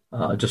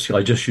 I just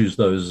use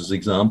those as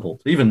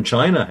examples. Even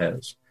China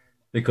has,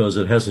 because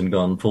it hasn't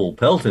gone full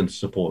pelt into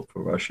support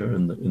for Russia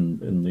in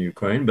the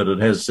Ukraine, but it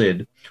has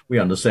said we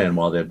understand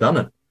why they've done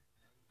it.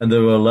 And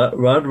there are a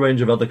wide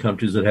range of other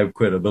countries that have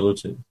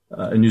credibility,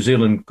 and New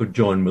Zealand could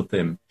join with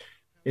them.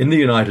 In the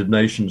United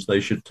Nations, they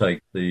should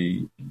take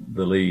the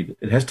lead.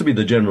 It has to be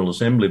the General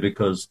Assembly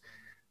because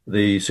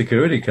the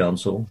Security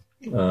Council,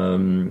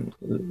 the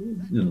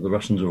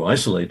Russians are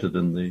isolated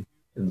in the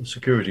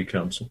Security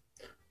Council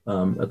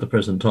at the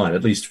present time,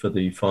 at least for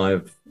the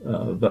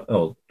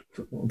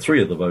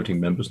three of the voting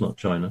members, not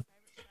China.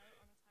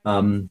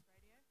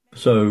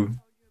 So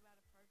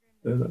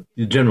the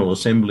General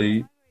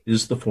Assembly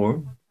is the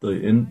forum, the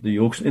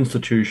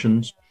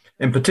institutions,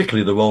 and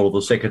particularly the role of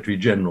the Secretary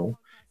General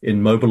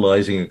in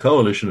mobilizing a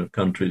coalition of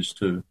countries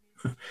to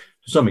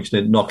some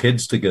extent, knock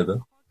heads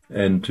together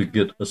and to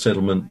get a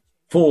settlement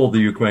for the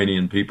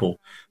Ukrainian people,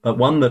 but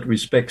one that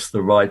respects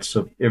the rights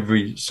of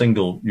every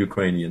single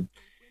Ukrainian.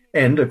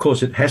 And, of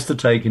course, it has to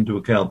take into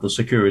account the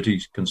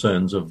security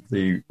concerns of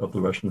the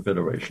Russian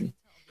Federation.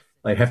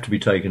 They have to be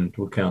taken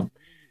into account.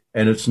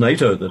 And it's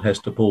NATO that has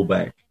to pull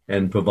back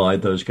and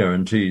provide those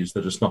guarantees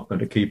that it's not going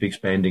to keep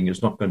expanding,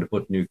 it's not going to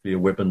put nuclear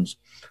weapons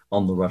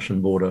on the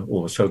Russian border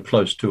or so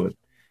close to it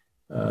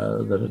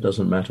that it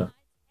doesn't matter.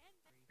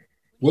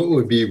 What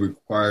would be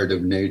required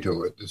of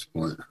NATO at this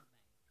point?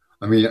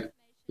 I mean,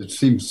 it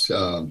seems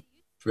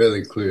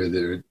fairly clear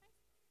that it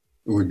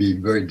would be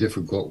very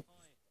difficult.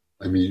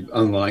 I mean,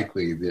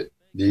 unlikely that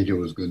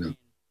NATO is going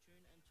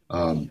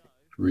to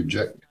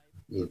reject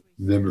the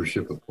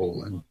membership of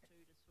Poland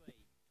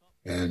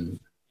and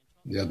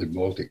the other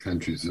Baltic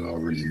countries that are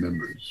already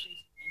members.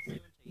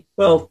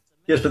 Well,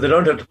 yes, but they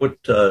don't have to put,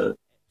 they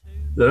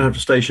don't have to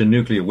station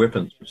nuclear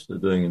weapons, which they're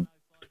doing in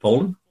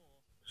Poland.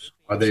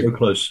 Are they so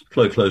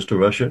close to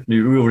Russia?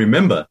 You will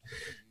remember,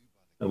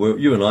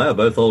 you and I are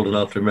both old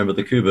enough to remember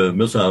the Cuba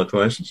Missile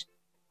Crisis.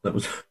 That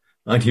was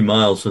 90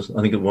 miles,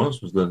 I think it was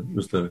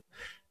the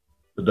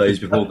days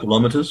before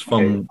kilometers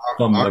from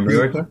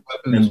America.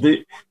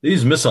 And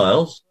these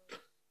missiles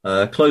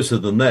are closer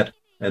than that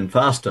and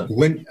faster.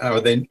 When are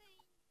they?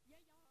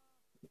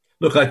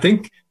 Look, I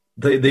think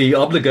the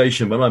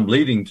obligation, what I'm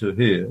leading to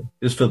here,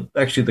 is for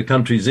actually the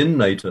countries in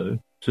NATO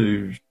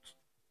to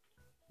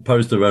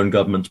impose their own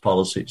government's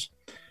policies.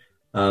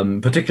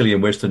 particularly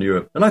in Western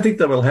Europe. And I think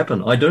that will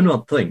happen. I do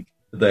not think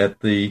that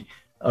the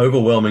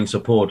overwhelming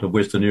support of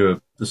Western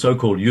Europe, the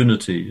so-called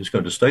unity, is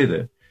going to stay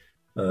there.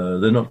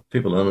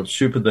 People are not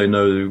stupid. They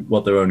know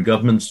what their own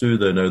governments do.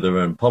 They know their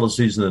own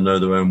policies, and they know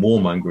their own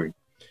warmongering.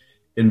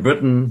 In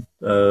Britain,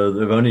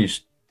 they've only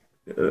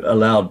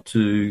allowed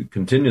to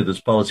continue this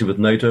policy with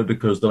NATO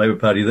because the Labour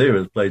Party there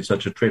has played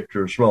such a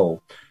treacherous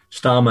role.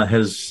 Starmer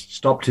has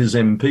stopped his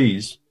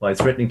MPs by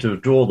threatening to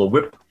withdraw the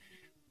whip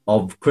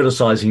of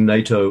criticising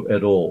NATO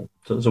at all.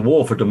 So it's a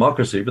war for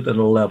democracy, but they're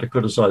not allowed to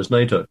criticise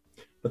NATO.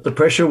 But the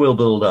pressure will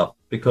build up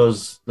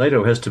because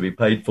NATO has to be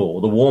paid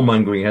for. The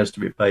warmongering has to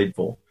be paid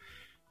for.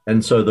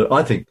 And so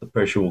I think the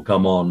pressure will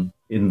come on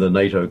in the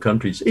NATO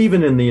countries,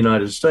 even in the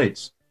United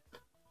States.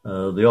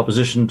 The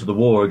opposition to the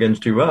war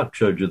against Iraq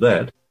showed you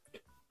that.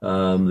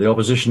 The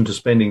opposition to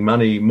spending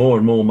more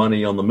and more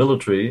money on the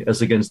military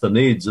as against the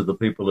needs of the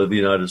people of the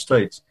United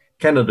States.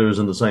 Canada is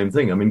in the same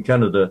thing. I mean,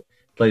 Canada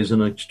plays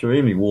an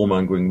extremely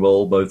warmongering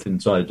role both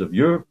inside of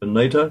Europe and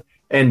NATO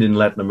and in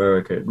Latin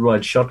America. It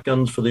rides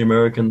shotguns for the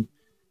American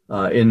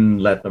in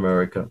Latin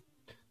America.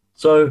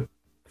 So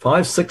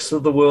 5/6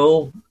 of the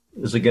world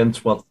is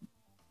against what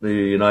the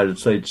United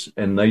States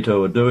and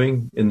NATO are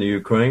doing in the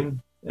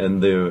Ukraine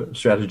and their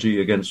strategy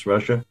against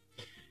Russia.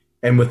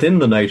 And within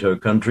the NATO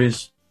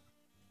countries,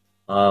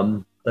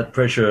 that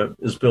pressure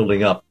is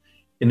building up.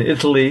 In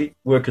Italy,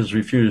 workers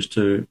refuse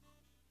to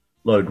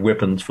load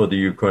weapons for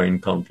the Ukraine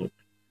conflict.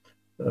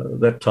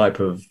 That type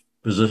of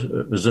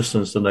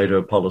resistance to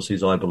NATO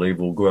policies, I believe,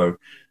 will grow.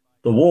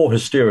 The war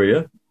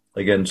hysteria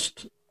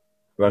against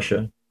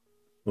Russia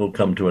will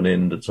come to an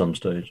end at some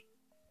stage.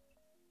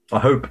 I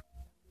hope.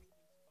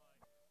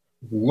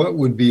 What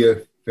would be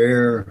a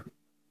fair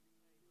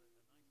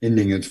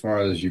ending as far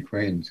as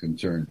Ukraine is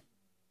concerned?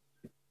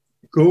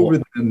 Go over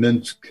the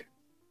Minsk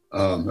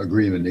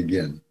agreement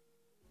again.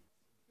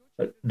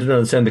 I didn't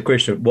understand the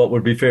question. What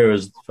would be fair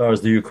as far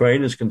as the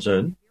Ukraine is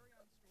concerned?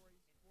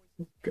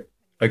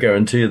 I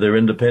guarantee their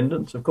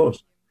independence, of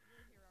course.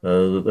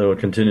 That they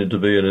will continue to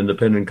be an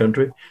independent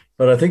country.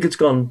 But I think it's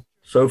gone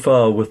so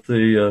far with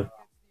the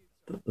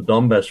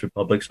Donbass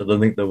republics, I don't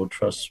think they will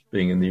trust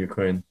being in the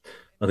Ukraine.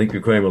 I think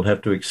Ukraine will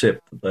have to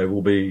accept that they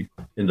will be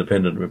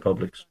independent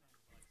republics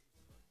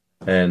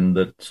and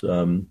that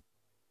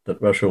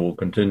that Russia will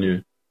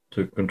continue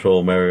to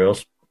control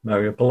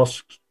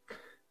Mariupol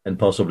and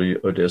possibly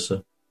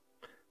Odessa.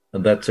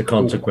 And that's a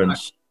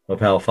consequence of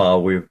how far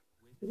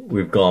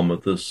we've gone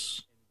with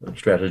this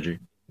strategy.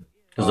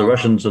 Because the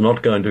Russians are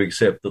not going to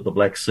accept that the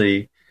Black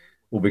Sea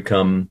will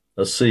become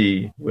a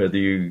sea where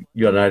the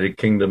United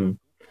Kingdom,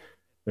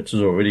 which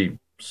has already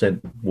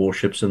sent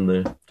warships in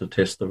there to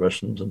test the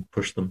Russians and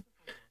push them,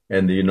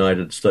 and the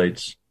United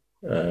States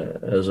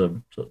as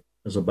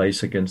a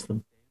base against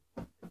them.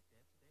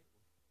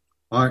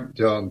 Aren't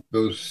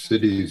those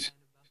cities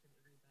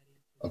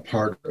a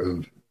part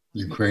of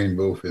Ukraine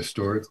both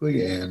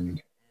historically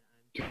and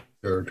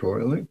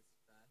territorially?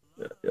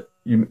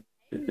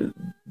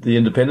 The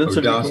independence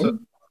of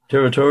Ukraine?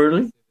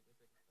 Territorially?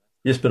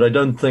 Yes, but I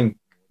don't think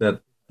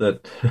that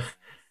the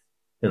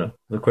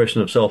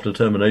question of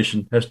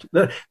self-determination has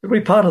to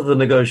be part of the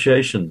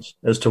negotiations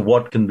as to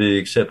what can be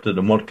accepted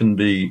and what can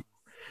be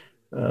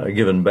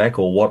given back,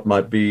 or what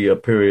might be a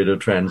period of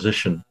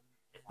transition.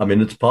 I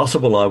mean, it's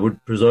possible,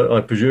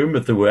 I presume,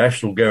 if there were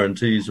actual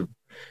guarantees of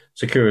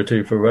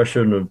security for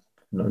Russia and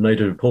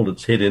NATO pulled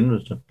its head in,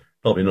 which I'm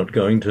probably not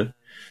going to,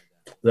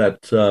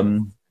 that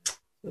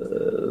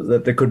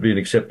there could be an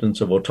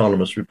acceptance of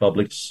autonomous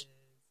republics,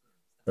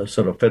 a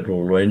sort of federal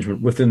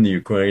arrangement within the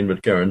Ukraine,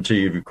 with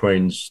guarantee of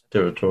Ukraine's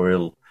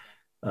territorial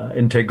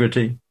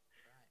integrity.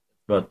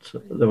 But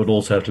there would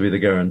also have to be the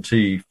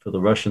guarantee for the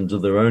Russians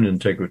of their own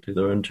integrity,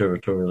 their own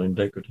territorial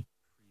integrity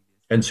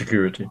and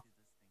security.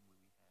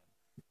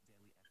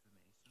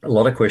 A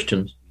lot of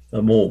questions,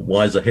 more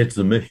wiser heads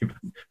than me,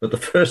 but the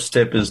first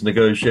step is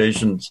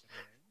negotiations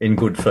in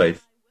good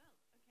faith.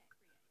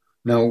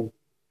 Now,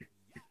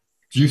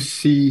 do you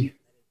see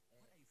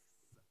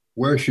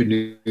where should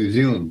New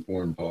Zealand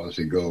foreign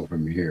policy go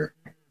from here?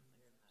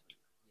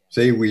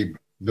 Say we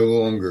no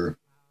longer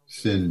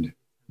send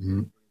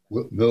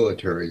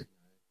military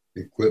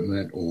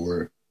equipment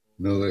or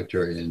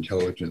military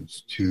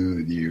intelligence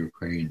to the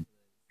Ukraine.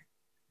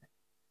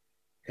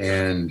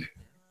 And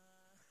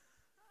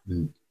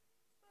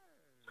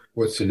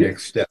what's the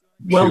next step?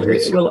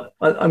 Well,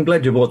 I'm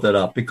glad you brought that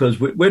up, because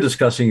we're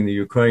discussing the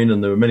Ukraine,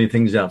 and there are many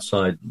things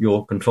outside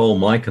your control,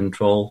 my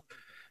control.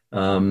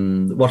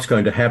 What's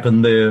going to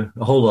happen there?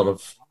 A whole lot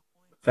of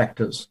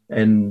factors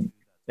and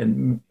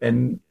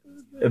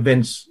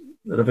events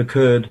that have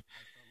occurred,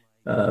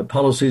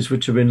 policies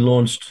which have been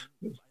launched,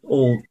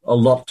 a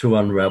lot to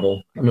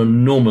unravel, an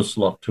enormous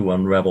lot to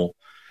unravel,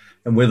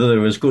 and whether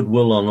there is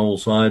goodwill on all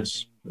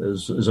sides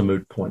is a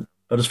moot point.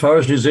 But as far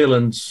as New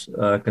Zealand's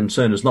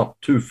concerned, it's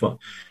not too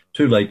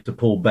late to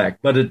pull back,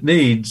 but it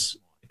needs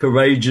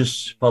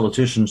courageous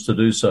politicians to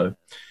do so.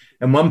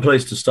 And one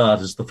place to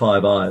start is the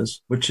Five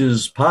Eyes, which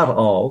is part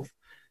of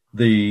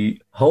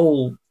the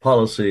whole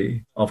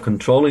policy of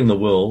controlling the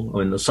world, I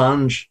mean,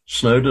 Assange,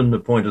 Snowden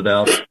have pointed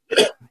out,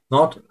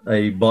 not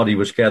a body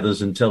which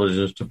gathers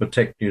intelligence to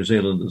protect New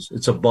Zealanders.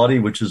 It's a body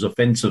which is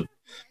offensive,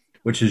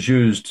 which was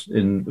used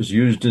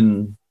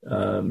in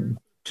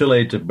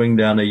Chile to bring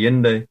down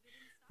Allende,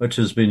 which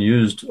has been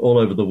used all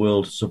over the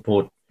world to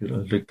support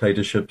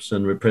dictatorships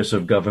and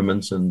repressive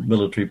governments and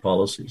military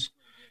policies.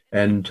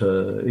 And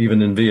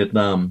even in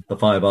Vietnam, the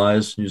Five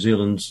Eyes, New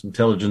Zealand's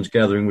intelligence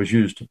gathering was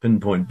used to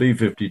pinpoint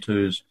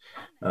B-52s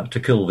to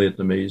kill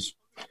Vietnamese.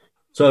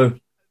 So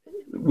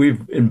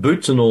we've in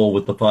boots and all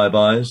with the Five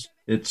Eyes.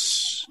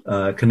 It's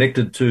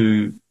connected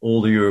to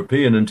all the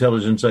European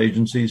intelligence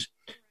agencies.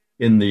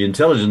 In the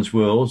intelligence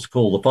world, it's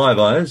called the Five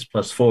Eyes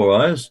plus Four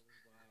Eyes,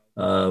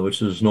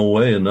 which is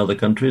Norway and other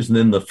countries, and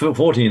then the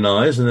 14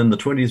 Eyes, and then the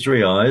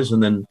 23 Eyes,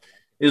 and then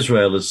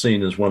Israel is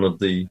seen as one of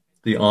the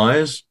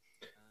eyes,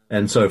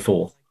 and so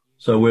forth.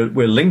 So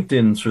we're linked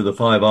in through the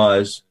Five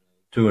Eyes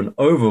to an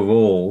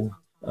overall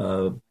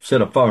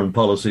set of foreign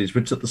policies,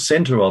 which at the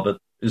center of it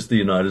is the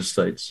United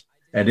States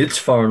and its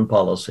foreign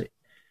policy.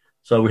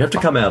 So we have to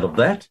come out of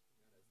that,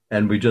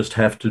 and we just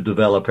have to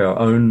develop our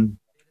own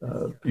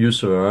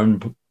use of our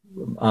own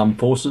armed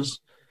forces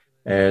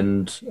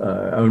and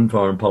our own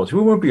foreign policy.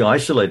 We won't be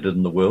isolated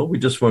in the world. We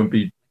just won't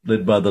be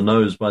led by the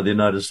nose by the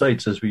United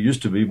States as we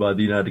used to be by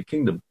the United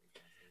Kingdom.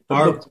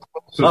 But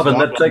look,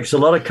 that takes a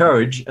lot of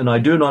courage, and I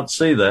do not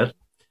see that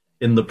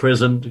in the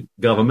present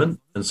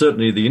government, and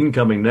certainly the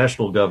incoming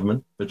national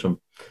government, which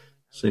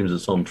seems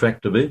it's on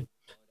track to be.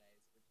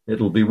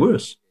 It'll be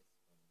worse.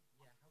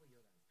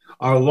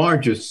 Our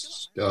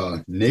largest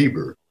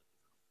neighbor,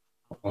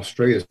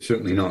 Australia, is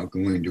certainly not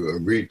going to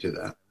agree to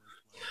that.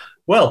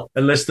 Well,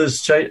 unless there's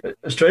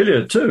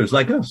Australia too, it's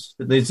like us.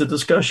 It needs a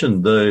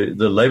discussion. The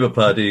Labor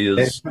Party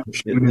is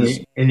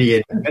any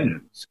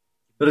independence,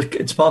 but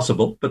it's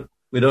possible. But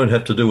we don't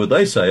have to do what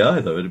they say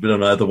either. We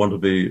don't either want to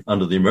be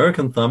under the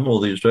American thumb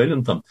or the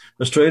Australian thumb.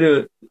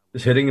 Australia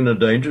is heading in a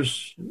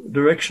dangerous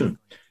direction,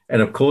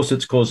 and of course,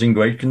 it's causing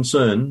great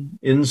concern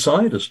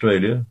inside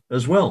Australia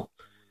as well.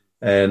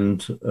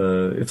 And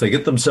if they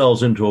get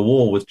themselves into a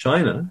war with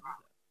China,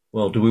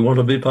 well, do we want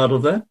to be part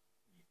of that?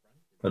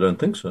 I don't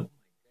think so.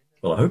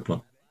 Well, I hope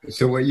not.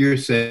 So what you're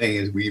saying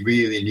is we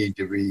really need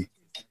to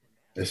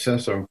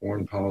reassess our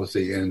foreign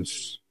policy and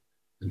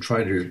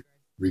try to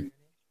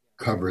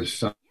recover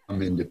some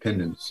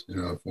independence in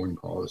our foreign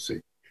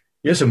policy.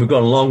 Yes, and we've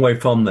gone a long way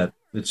from that.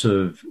 It's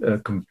a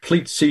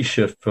complete sea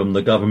shift from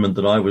the government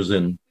that I was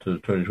in to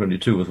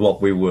 2022 with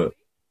what we were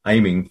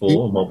aiming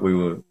for and what we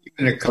were...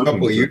 Even a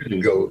couple of years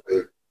ago,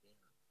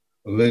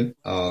 the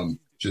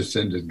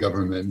Jacinda's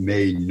government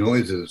made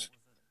noises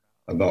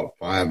about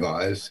Five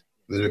Eyes,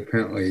 but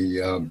apparently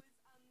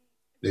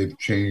they've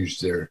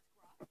changed their...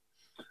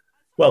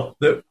 Well,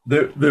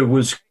 there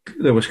was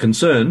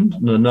concern,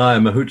 Nanaia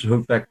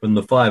Mahuta, back when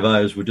the Five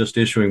Eyes were just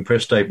issuing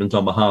press statements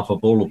on behalf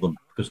of all of them,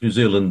 because New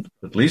Zealand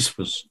at least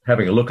was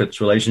having a look at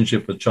its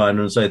relationship with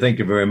China and say, thank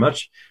you very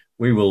much.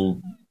 We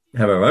will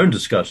have our own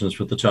discussions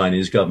with the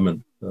Chinese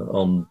government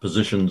on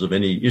positions of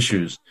any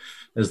issues,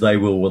 as they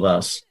will with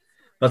us.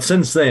 But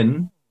since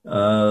then,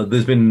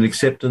 there's been an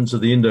acceptance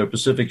of the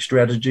Indo-Pacific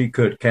strategy.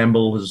 Kurt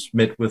Campbell has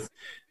met with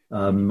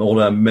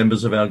all our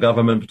members of our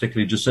government,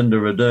 particularly Jacinda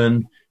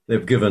Ardern.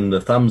 They've given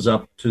the thumbs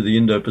up to the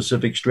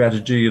Indo-Pacific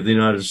strategy of the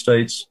United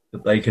States,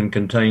 that they can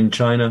contain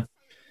China.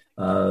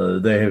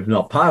 They are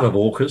not part of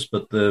AUKUS,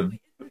 but there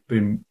have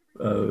been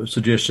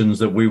suggestions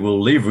that we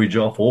will leverage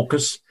off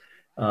AUKUS,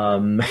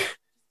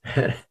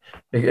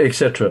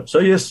 etc. So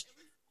yes,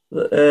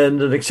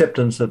 and an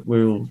acceptance that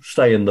we'll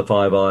stay in the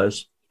Five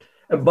Eyes.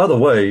 And by the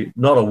way,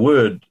 not a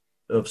word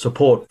of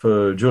support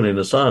for Julian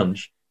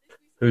Assange,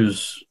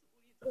 who's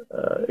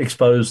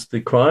exposed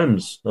the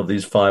crimes of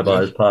these Five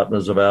Eyes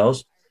partners of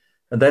ours.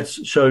 And that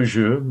shows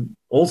you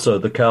also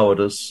the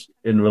cowardice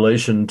in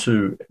relation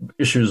to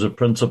issues of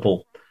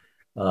principle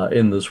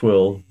in this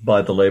world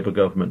by the Labor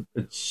government.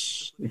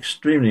 It's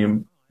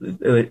extremely,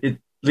 it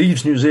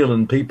leaves New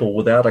Zealand people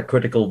without a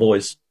critical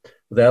voice,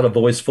 without a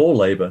voice for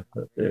Labor.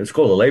 It's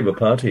called the Labor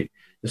Party.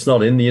 It's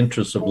not in the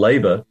interests of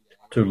Labor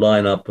to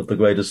line up with the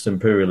greatest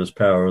imperialist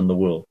power in the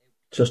world.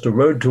 It's just a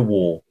road to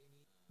war.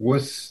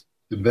 What's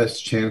the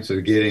best chance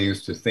of getting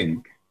us to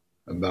think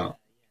about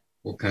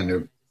what kind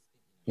of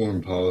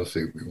foreign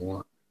policy we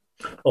want?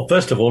 Well,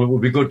 first of all, it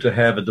would be good to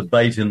have a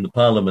debate in the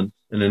Parliament,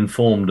 an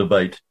informed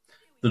debate.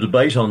 The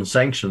debate on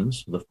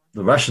sanctions, the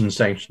Russian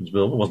sanctions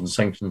bill, it wasn't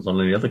sanctions on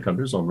any other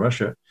countries, on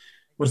Russia,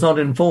 was not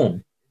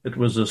informed. It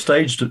was a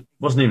staged, it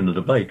wasn't even a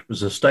debate, it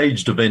was a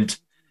staged event.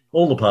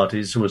 All the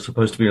parties who were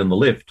supposed to be on the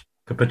left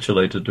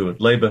capitulated to it.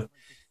 Labour,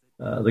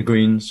 the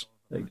Greens,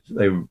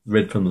 they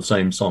read from the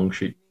same song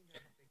sheet.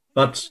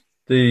 But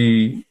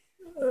the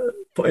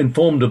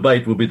informed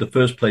debate will be the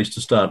first place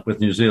to start with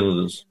New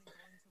Zealanders.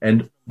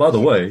 And by the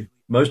way,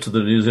 most of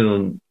the New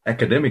Zealand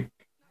academic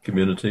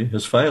community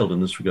has failed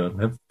in this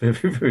regard. Very,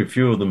 very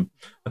few of them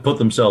have put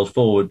themselves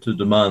forward to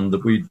demand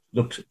that we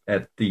look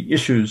at the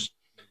issues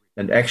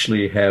and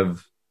actually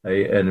have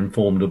an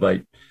informed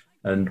debate.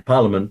 And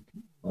Parliament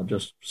I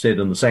just said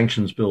in the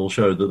sanctions bill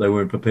showed that they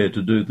weren't prepared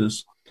to do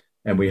this.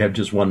 And we have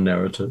just one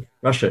narrative: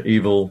 Russia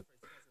evil,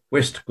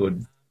 West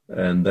good,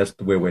 and that's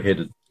where we're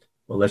headed.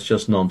 Well, that's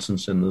just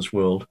nonsense in this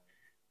world.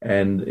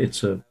 And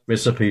it's a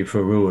recipe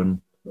for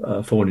ruin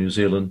for New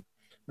Zealand.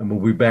 And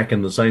we'll be back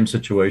in the same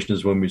situation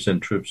as when we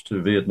sent troops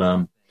to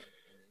Vietnam.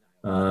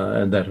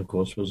 And that, of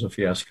course, was a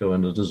fiasco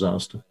and a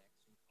disaster.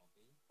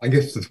 I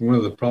guess that's one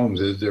of the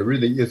problems is there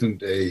really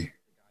isn't the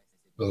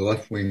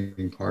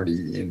left-wing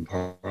party in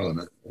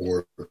Parliament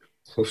or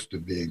close to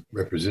being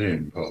represented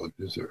in Parliament,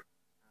 is there?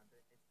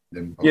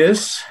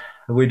 Yes,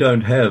 we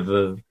don't have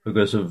a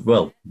progressive,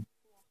 well,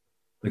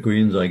 the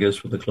Greens, I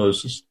guess, were the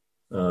closest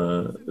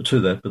to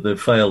that, but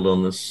they've failed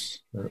on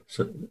this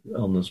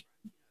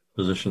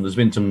position. There's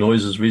been some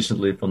noises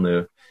recently from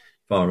their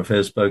foreign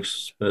affairs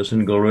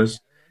spokesperson, Gores,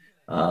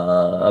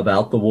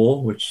 about the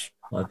war, which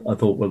I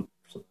thought were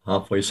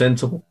halfway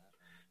sensible.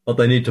 But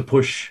they need to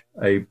push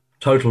a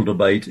total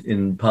debate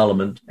in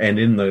Parliament and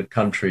in the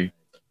country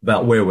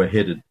about where we're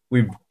headed.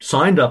 We've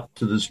signed up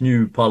to this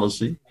new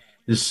policy,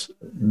 this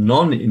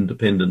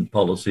non-independent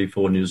policy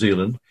for New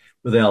Zealand,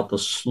 without the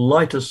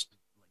slightest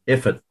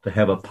effort to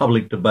have a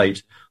public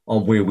debate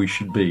on where we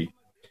should be.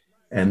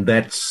 And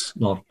that's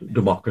not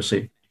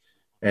democracy.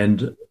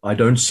 And I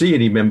don't see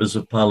any members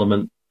of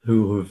Parliament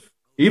who have,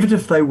 even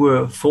if they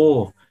were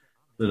for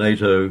the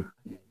NATO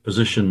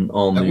position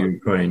on the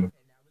Ukraine,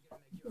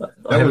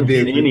 I haven't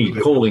seen any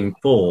calling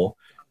for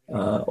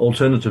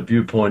alternative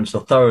viewpoints, a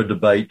thorough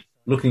debate,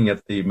 looking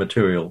at the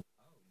material.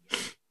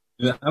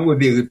 That would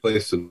be a good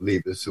place to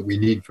leave this. So we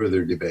need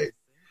further debate.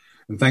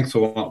 And thanks a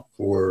lot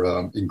for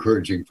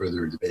encouraging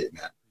further debate,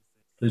 Matt.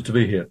 Pleased to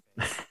be here.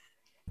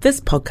 This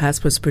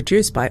podcast was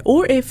produced by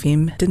OAR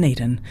FM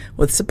Dunedin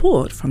with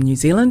support from New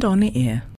Zealand On the Air.